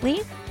directly,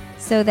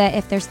 so that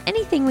if there's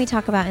anything we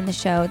talk about in the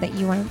show that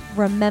you want to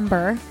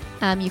remember,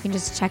 you can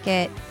just check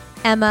it.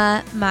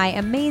 Emma, my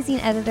amazing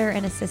editor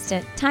and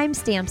assistant,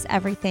 timestamps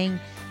everything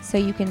so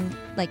you can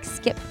like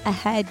skip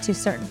ahead to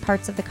certain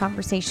parts of the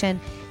conversation,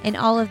 and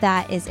all of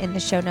that is in the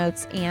show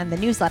notes and the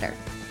newsletter.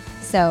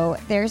 So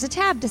there's a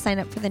tab to sign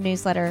up for the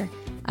newsletter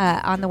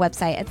on the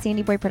website at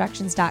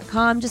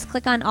sandyboyproductions.com. Just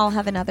click on I'll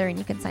Have Another and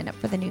you can sign up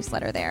for the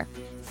newsletter there.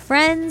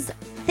 Friends,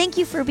 thank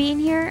you for being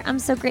here. I'm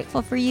so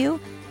grateful for you.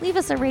 Leave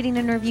us a rating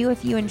and review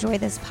if you enjoy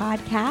this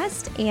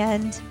podcast.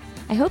 And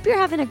I hope you're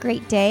having a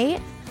great day.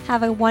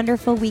 Have a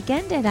wonderful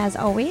weekend. And as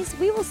always,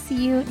 we will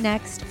see you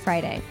next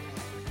Friday.